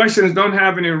the Russians don't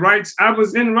have any rights. I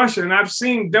was in Russia, and I've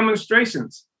seen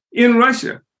demonstrations in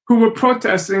Russia who were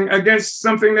protesting against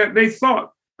something that they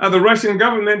thought the Russian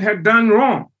government had done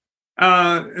wrong.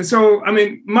 So, I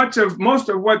mean, most of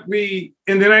what we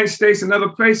in the United States and other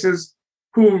places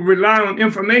who rely on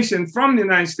information from the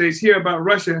United States hear about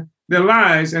Russia, their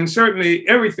lies, and certainly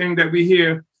everything that we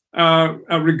hear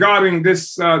regarding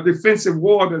this defensive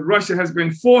war that Russia has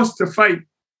been forced to fight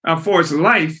for its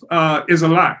life is a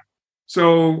lie.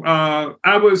 So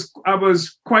I was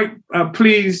quite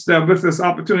pleased with this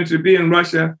opportunity to be in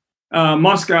Russia,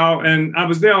 Moscow, and I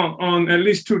was there on at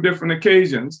least 2 different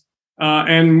occasions.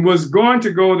 And was going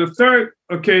to go the third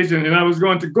occasion, and I was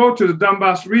going to go to the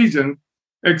Donbass region,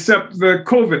 except the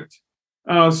COVID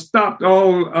stopped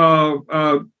all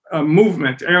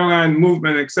movement, airline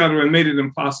movement, et cetera, and made it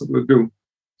impossible to do.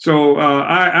 So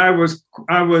I was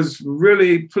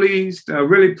really pleased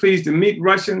to meet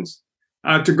Russians,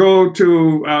 to go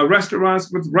to restaurants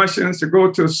with Russians, to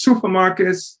go to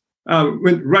supermarkets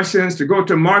with Russians, to go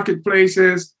to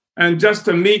marketplaces, and just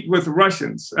to meet with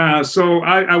Russians. So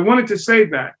I wanted to say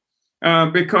that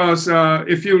because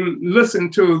if you listen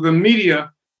to the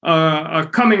media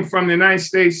coming from the United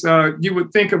States, you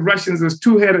would think of Russians as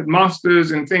 2-headed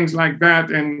monsters and things like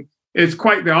that. And it's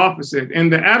quite the opposite.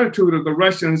 And the attitude of the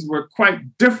Russians were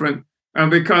quite different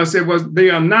because they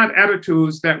are not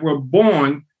attitudes that were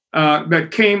born, that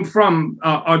came from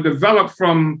or developed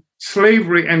from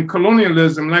slavery and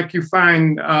colonialism like you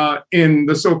find in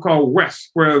the so-called West,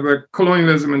 where the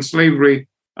colonialism and slavery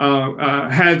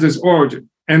has its origin,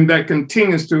 and that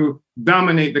continues to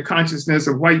dominate the consciousness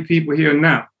of white people here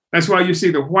now. That's why you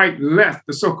see the white left,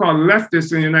 the so-called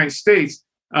leftists in the United States,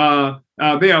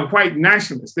 they are white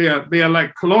nationalists. They are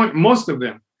like most of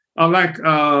them are like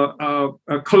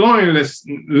colonialist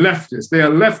leftists. They are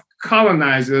left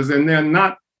colonizers, and they're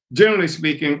not, generally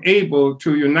speaking, able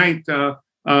to unite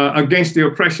against the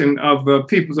oppression of the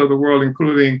peoples of the world,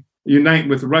 including unite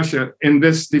with Russia in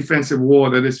this defensive war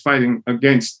that is fighting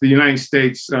against the United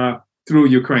States through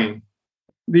Ukraine.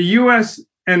 The U.S.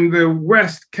 and the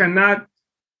West cannot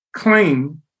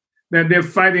claim that they're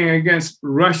fighting against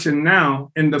Russia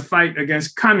now in the fight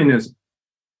against communism.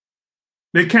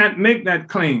 They can't make that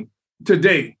claim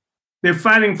today. They're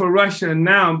fighting for Russia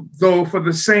now, though, for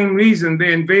the same reason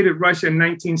they invaded Russia in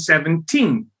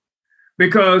 1917.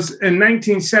 Because in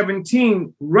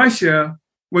 1917, Russia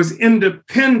was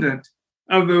independent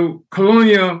of the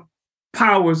colonial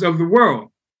powers of the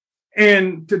world.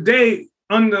 And today,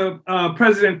 under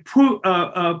President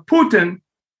Putin,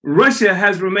 Russia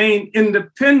has remained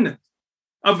independent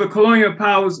of the colonial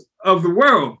powers of the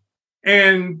world.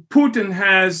 And Putin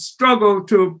has struggled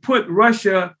to put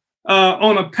Russia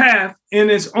on a path in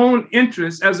its own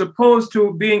interest, as opposed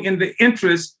to being in the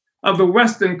interest of the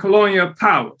Western colonial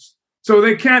powers. So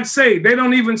they can't say, they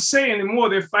don't even say anymore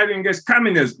they're fighting against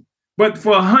communism. But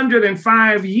for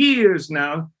 105 years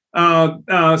now,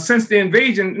 since the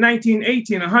invasion,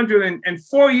 1918,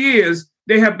 104 years,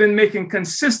 they have been making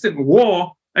consistent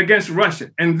war against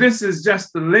Russia. And this is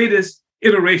just the latest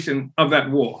iteration of that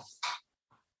war.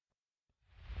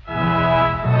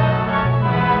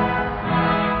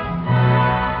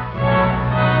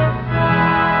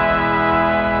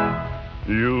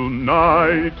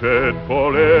 United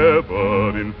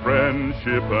forever in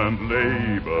friendship and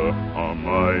labor, our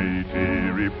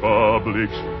mighty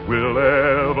republics will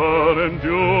ever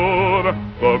endure.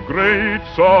 The great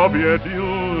Soviet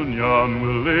Union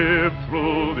will live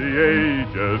through the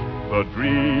ages, the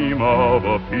dream of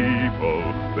a people,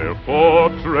 their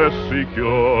fortress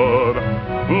secure.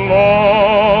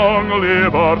 Long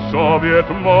live our Soviet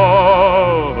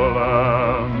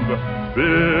motherland,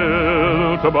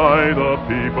 built by the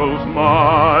people's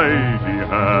mighty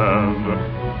hand.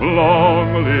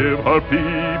 Long live her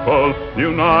people,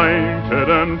 united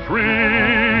and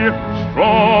free,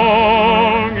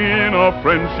 strong in a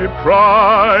friendship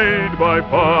tried by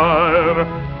fire.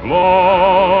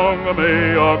 Long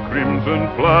may our crimson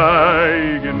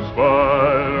flag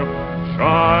inspire,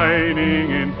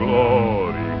 shining in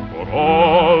glory for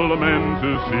all men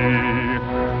to see.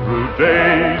 Through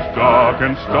days dark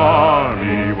and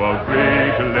stormy, while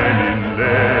great Lenin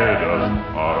led us,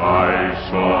 our eyes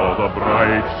saw the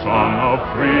bright sun of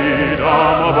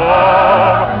freedom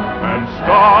above. And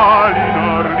Stalin,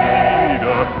 our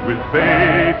leader, with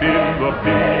faith in the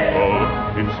people,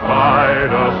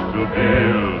 inspired us to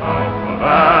build the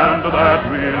land that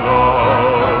we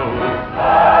love.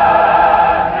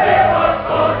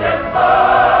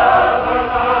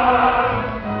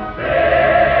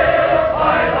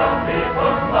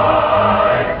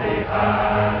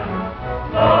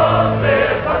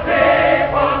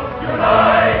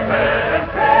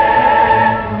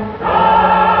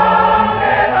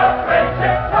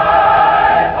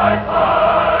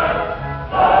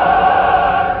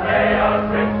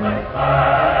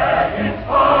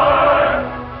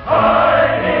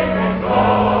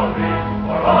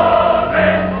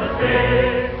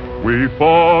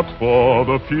 Fought for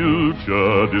the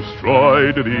future,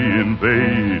 destroyed the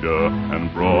invader,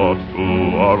 and brought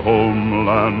to our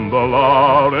homeland the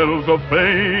laurels of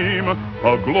fame.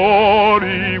 Her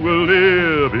glory will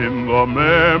live in the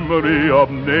memory of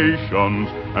nations,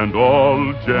 and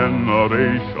all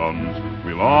generations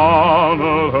will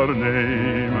honor her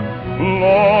name.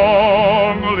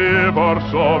 Long live our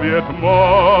Soviet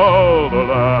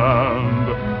motherland,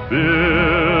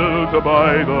 built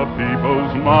by the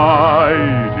people's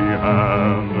mighty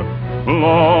hand.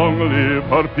 Long live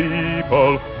her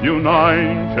people,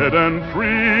 united and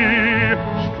free,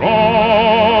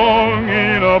 strong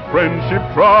in a friendship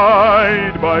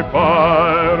tried by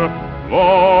fire.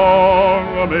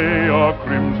 Long may our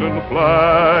crimson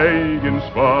flag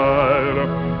inspire,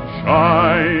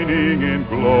 shining in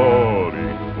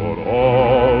glory for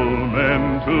all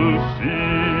men to see.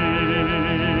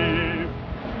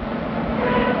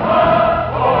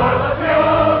 For the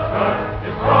future,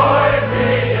 destroy the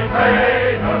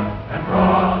invader,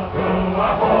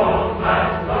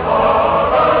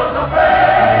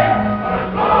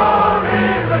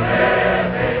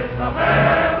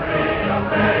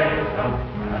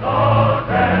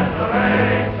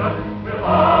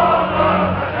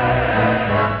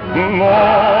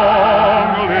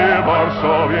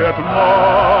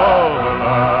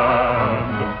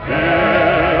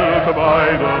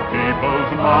 people's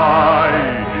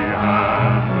mighty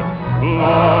hand.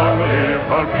 Long live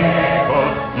our people,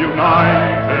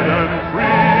 united and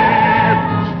free,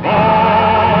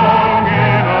 strong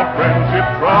in a friendship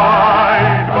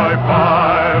tried by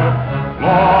fire.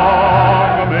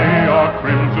 Long may our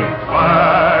crimson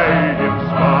flag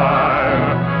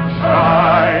inspire,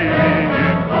 shining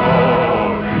in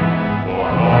glory for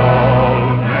all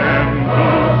men to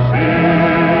see.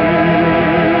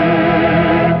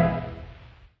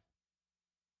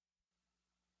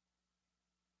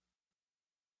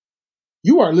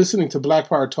 You are listening to Black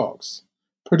Power Talks,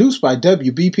 produced by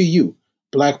WBPU,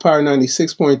 Black Power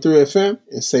 96.3 FM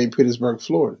in St. Petersburg,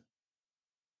 Florida.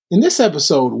 In this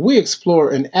episode, we explore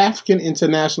an African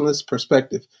internationalist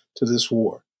perspective to this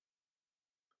war.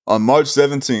 On March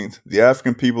 17th, the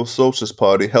African People's Socialist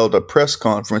Party held a press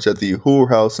conference at the Uhuru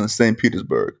House in St.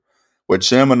 Petersburg, where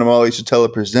Chairman Omali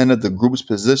Yeshitela presented the group's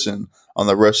position on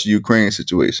the Russia-Ukraine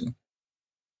situation.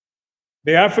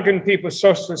 The African People's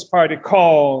Socialist Party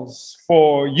calls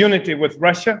for unity with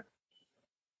Russia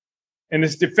in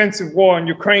its defensive war in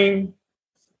Ukraine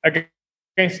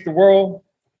against the world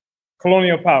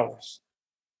colonial powers.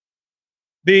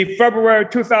 The February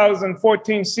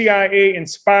 2014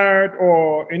 CIA-inspired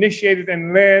or initiated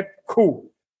and led coup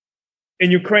in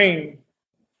Ukraine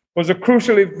was a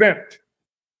crucial event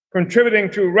contributing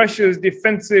to Russia's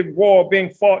defensive war being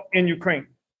fought in Ukraine.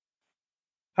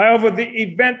 However, the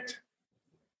event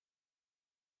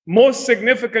most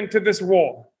significant to this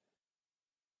war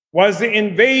was the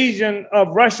invasion of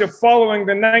Russia following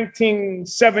the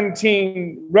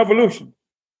 1917 revolution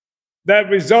that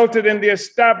resulted in the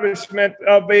establishment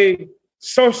of a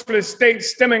socialist state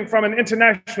stemming from an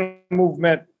international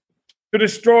movement to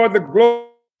destroy the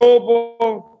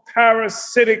global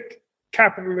parasitic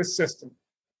capitalist system.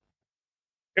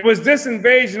 It was this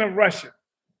invasion of Russia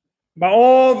by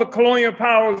all the colonial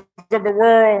powers of the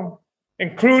world,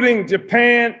 including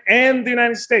Japan and the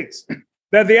United States,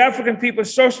 that the African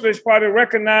People's Socialist Party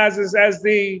recognizes as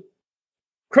the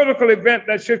critical event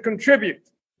that should contribute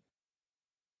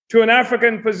to an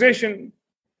African position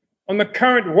on the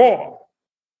current war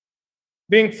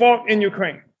being fought in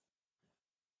Ukraine.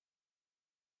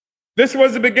 This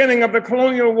was the beginning of the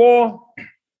colonial war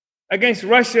against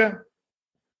Russia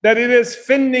that it is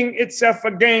fending itself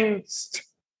against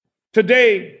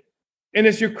today in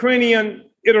its Ukrainian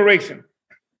iteration.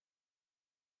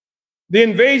 The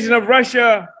invasion of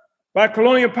Russia by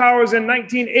colonial powers in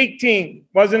 1918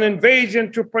 was an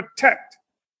invasion to protect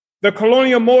the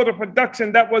colonial mode of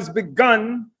production that was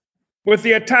begun with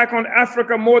the attack on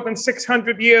Africa more than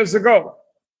 600 years ago.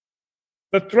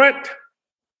 The threat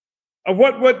of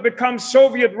what would become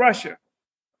Soviet Russia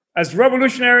as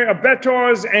revolutionary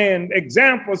abettors and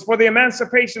examples for the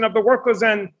emancipation of the workers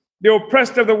and the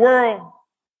oppressed of the world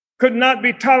could not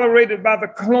be tolerated by the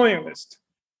colonialists.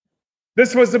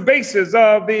 This was the basis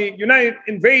of the united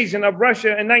invasion of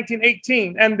Russia in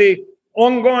 1918 and the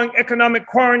ongoing economic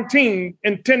quarantine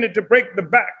intended to break the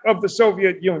back of the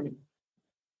Soviet Union.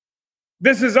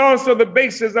 This is also the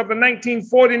basis of the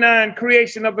 1949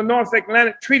 creation of the North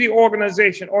Atlantic Treaty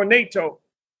Organization, or NATO,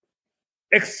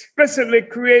 explicitly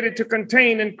created to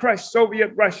contain and crush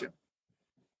Soviet Russia.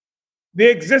 The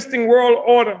existing world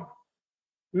order,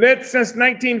 led since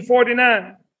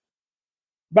 1949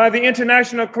 by the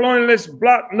international colonialist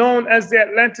bloc known as the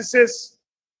Atlanticists,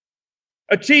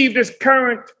 achieved its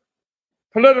current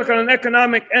political and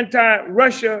economic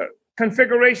anti-Russia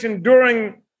configuration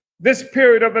during this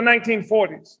period of the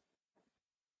 1940s.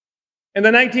 In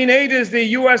the 1980s, the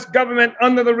US government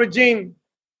under the regime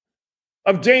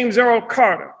of James Earl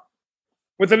Carter,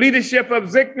 with the leadership of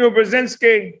Zbigniew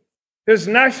Brzezinski, his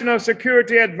national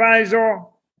security advisor,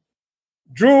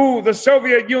 drew the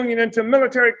Soviet Union into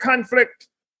military conflict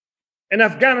in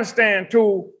Afghanistan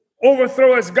to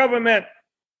overthrow its government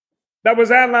that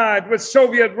was allied with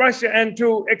Soviet Russia and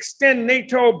to extend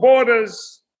NATO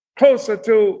borders closer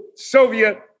to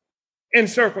Soviet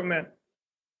encirclement.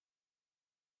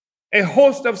 A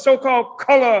host of so-called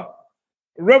color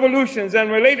revolutions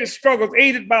and related struggles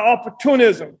aided by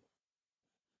opportunism,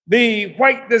 the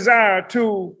white desire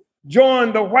to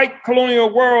join the white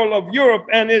colonial world of Europe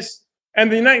and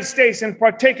the United States in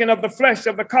partaking of the flesh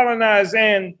of the colonized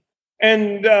and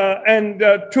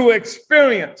to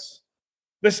experience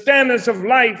the standards of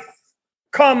life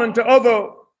common to other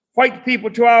white people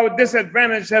to our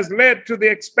disadvantage has led to the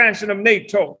expansion of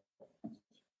NATO.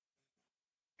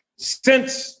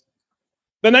 Since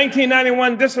the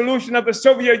 1991 dissolution of the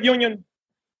Soviet Union,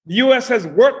 the US has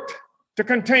worked to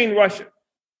contain Russia.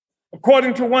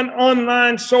 According to one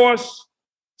online source,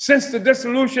 since the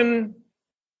dissolution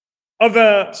of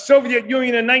the Soviet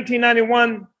Union in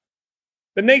 1991,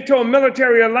 The NATO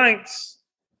military alliance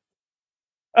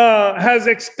has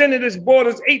extended its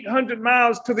borders 800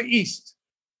 miles to the east,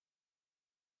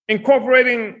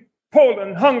 incorporating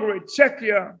Poland, Hungary,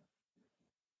 Czechia,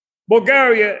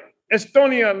 Bulgaria,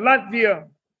 Estonia, Latvia,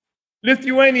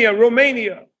 Lithuania,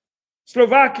 Romania,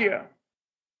 Slovakia,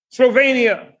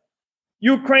 Slovenia,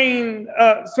 Ukraine,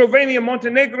 Slovenia,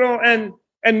 Montenegro,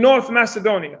 and North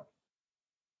Macedonia.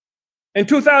 In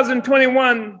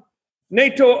 2021,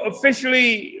 NATO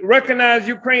officially recognized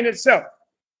Ukraine itself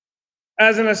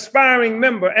as an aspiring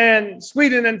member, and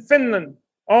Sweden and Finland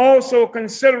are also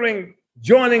considering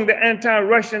joining the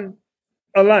anti-Russian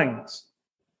alliance.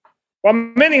 While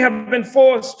many have been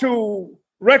forced to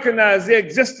recognize the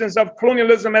existence of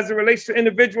colonialism as it relates to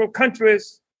individual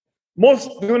countries, most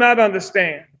do not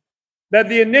understand that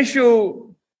the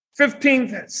initial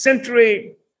 15th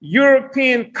century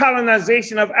European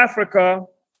colonization of Africa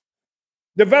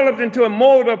developed into a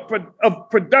mode of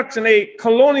production, a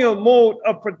colonial mode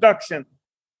of production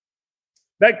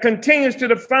that continues to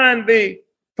define the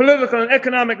political and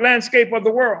economic landscape of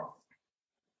the world.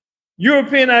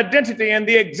 European identity and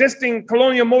the existing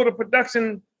colonial mode of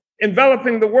production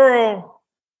enveloping the world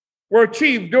were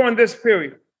achieved during this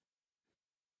period.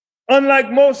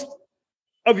 Unlike most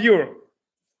of Europe,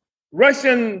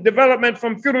 Russian development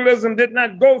from feudalism did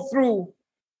not go through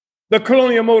the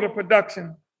colonial mode of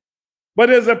production, but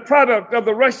is a product of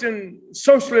the Russian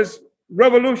socialist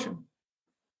revolution.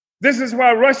 This is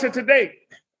why Russia today,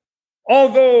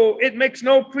 although it makes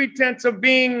no pretense of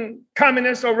being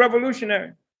communist or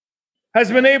revolutionary,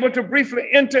 has been able to briefly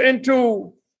enter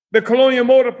into the colonial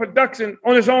mode of production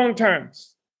on its own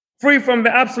terms, free from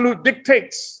the absolute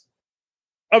dictates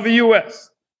of the US.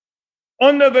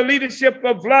 Under the leadership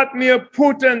of Vladimir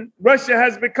Putin, Russia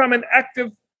has become an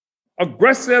active,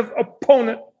 aggressive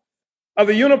opponent of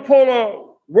the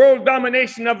unipolar world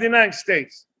domination of the United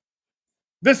States.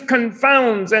 This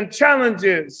confounds and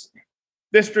challenges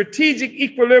the strategic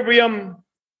equilibrium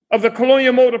of the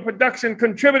colonial mode of production,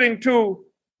 contributing to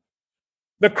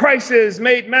the crisis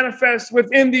made manifest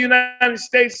within the United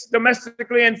States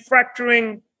domestically and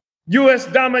fracturing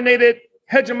US-dominated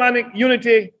hegemonic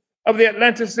unity of the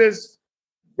Atlanticist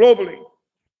globally.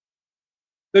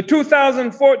 The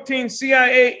 2014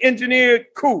 CIA engineered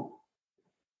coup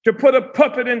to put a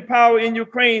puppet in power in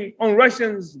Ukraine on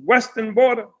Russia's western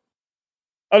border,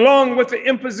 along with the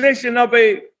imposition of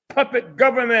a puppet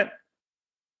government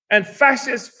and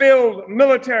fascist-filled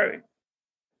military,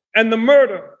 and the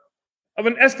murder of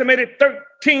an estimated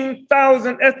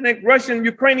 13,000 ethnic Russian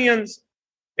Ukrainians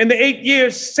in the 8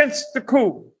 years since the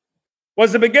coup,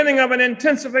 was the beginning of an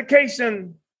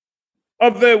intensification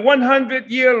of the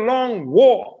 100-year-long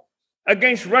war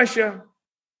against Russia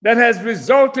that has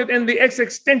resulted in the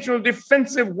existential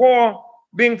defensive war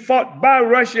being fought by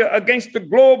Russia against the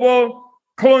global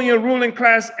colonial ruling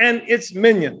class and its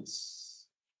minions.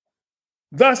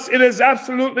 Thus, it is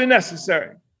absolutely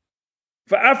necessary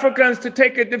for Africans to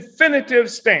take a definitive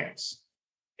stance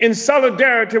in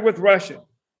solidarity with Russia,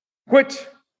 which,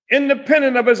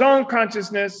 independent of its own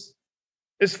consciousness,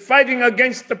 is fighting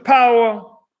against the power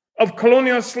of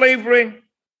colonial slavery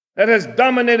that has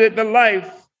dominated the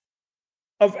life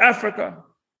of Africa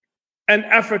and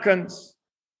Africans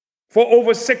for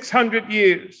over 600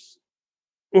 years.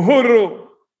 Uhuru.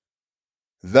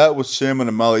 That was Chairman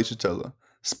Omali Yeshitela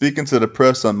speaking to the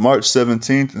press on March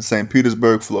 17th in St.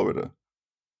 Petersburg, Florida.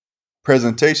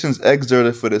 Presentations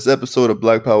excerpted for this episode of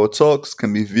Black Power Talks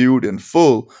can be viewed in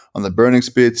full on the Burning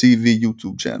Spear TV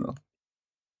YouTube channel.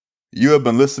 You have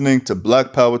been listening to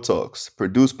Black Power Talks,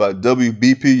 produced by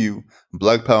WBPU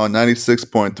Black Power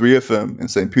 96.3 FM in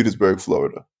St. Petersburg,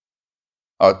 Florida.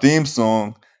 Our theme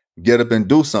song, Get Up and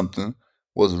Do Something,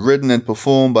 was written and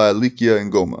performed by Alikia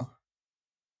Ngoma.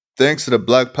 Thanks to the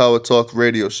Black Power Talk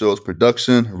radio show's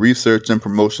production, research, and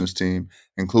promotions team,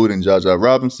 including Jaja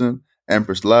Robinson,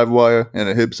 Empress Livewire, and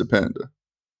Ahibsa Panda.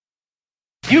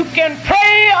 You can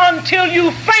pray until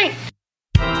you faint,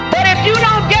 but if you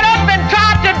don't get up and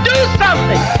try to do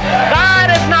something, God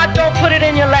is not going to put it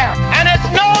in your lap. And it's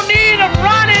no need of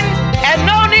running and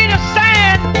no need of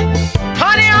saying,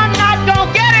 honey, I'm not going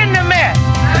to get in the mess.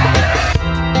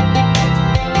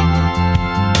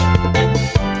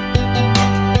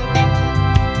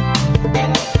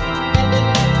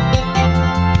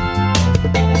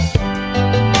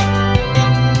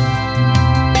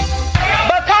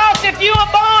 Because if you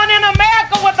were born in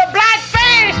America with a black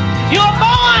face,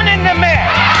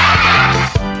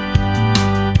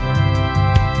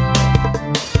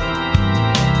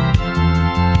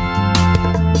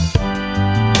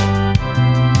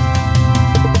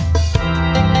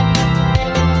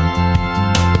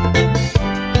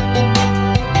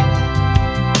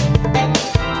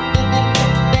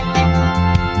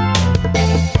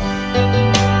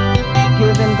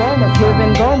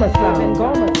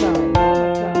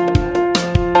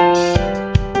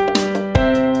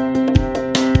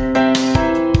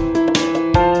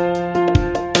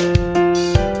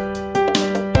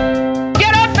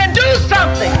 Get up and do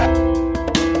something.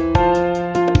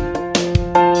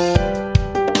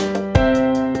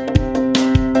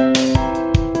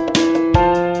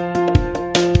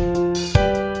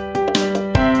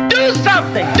 Do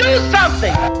something. Do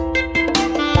something.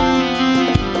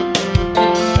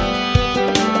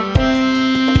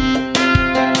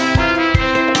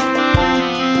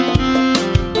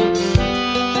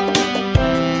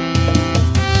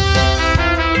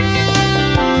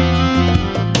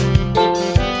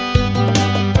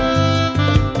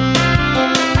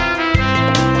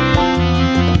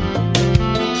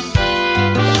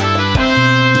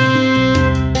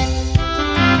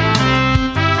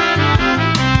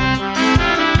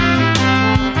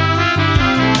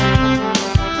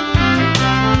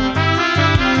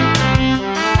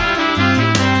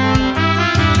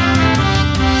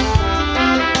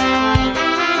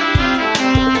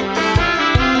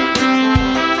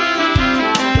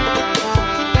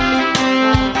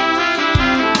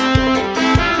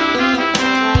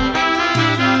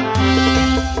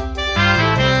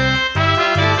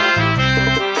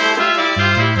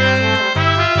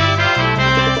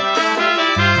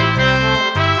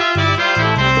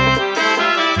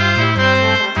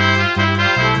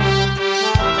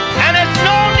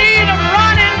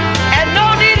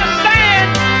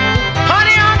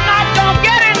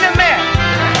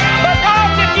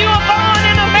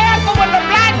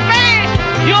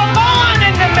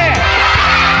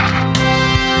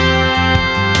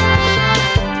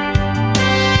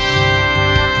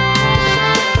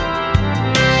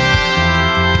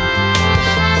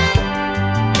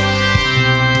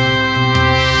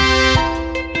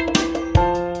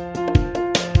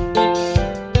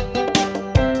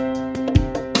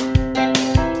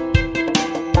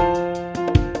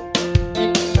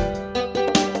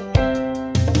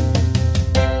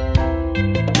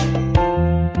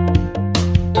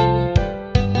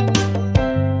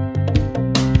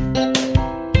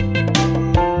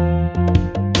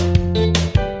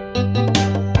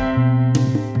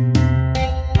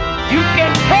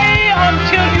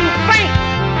 Until you faint.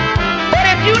 But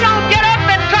if you don't get up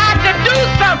and try to do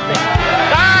something,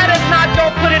 God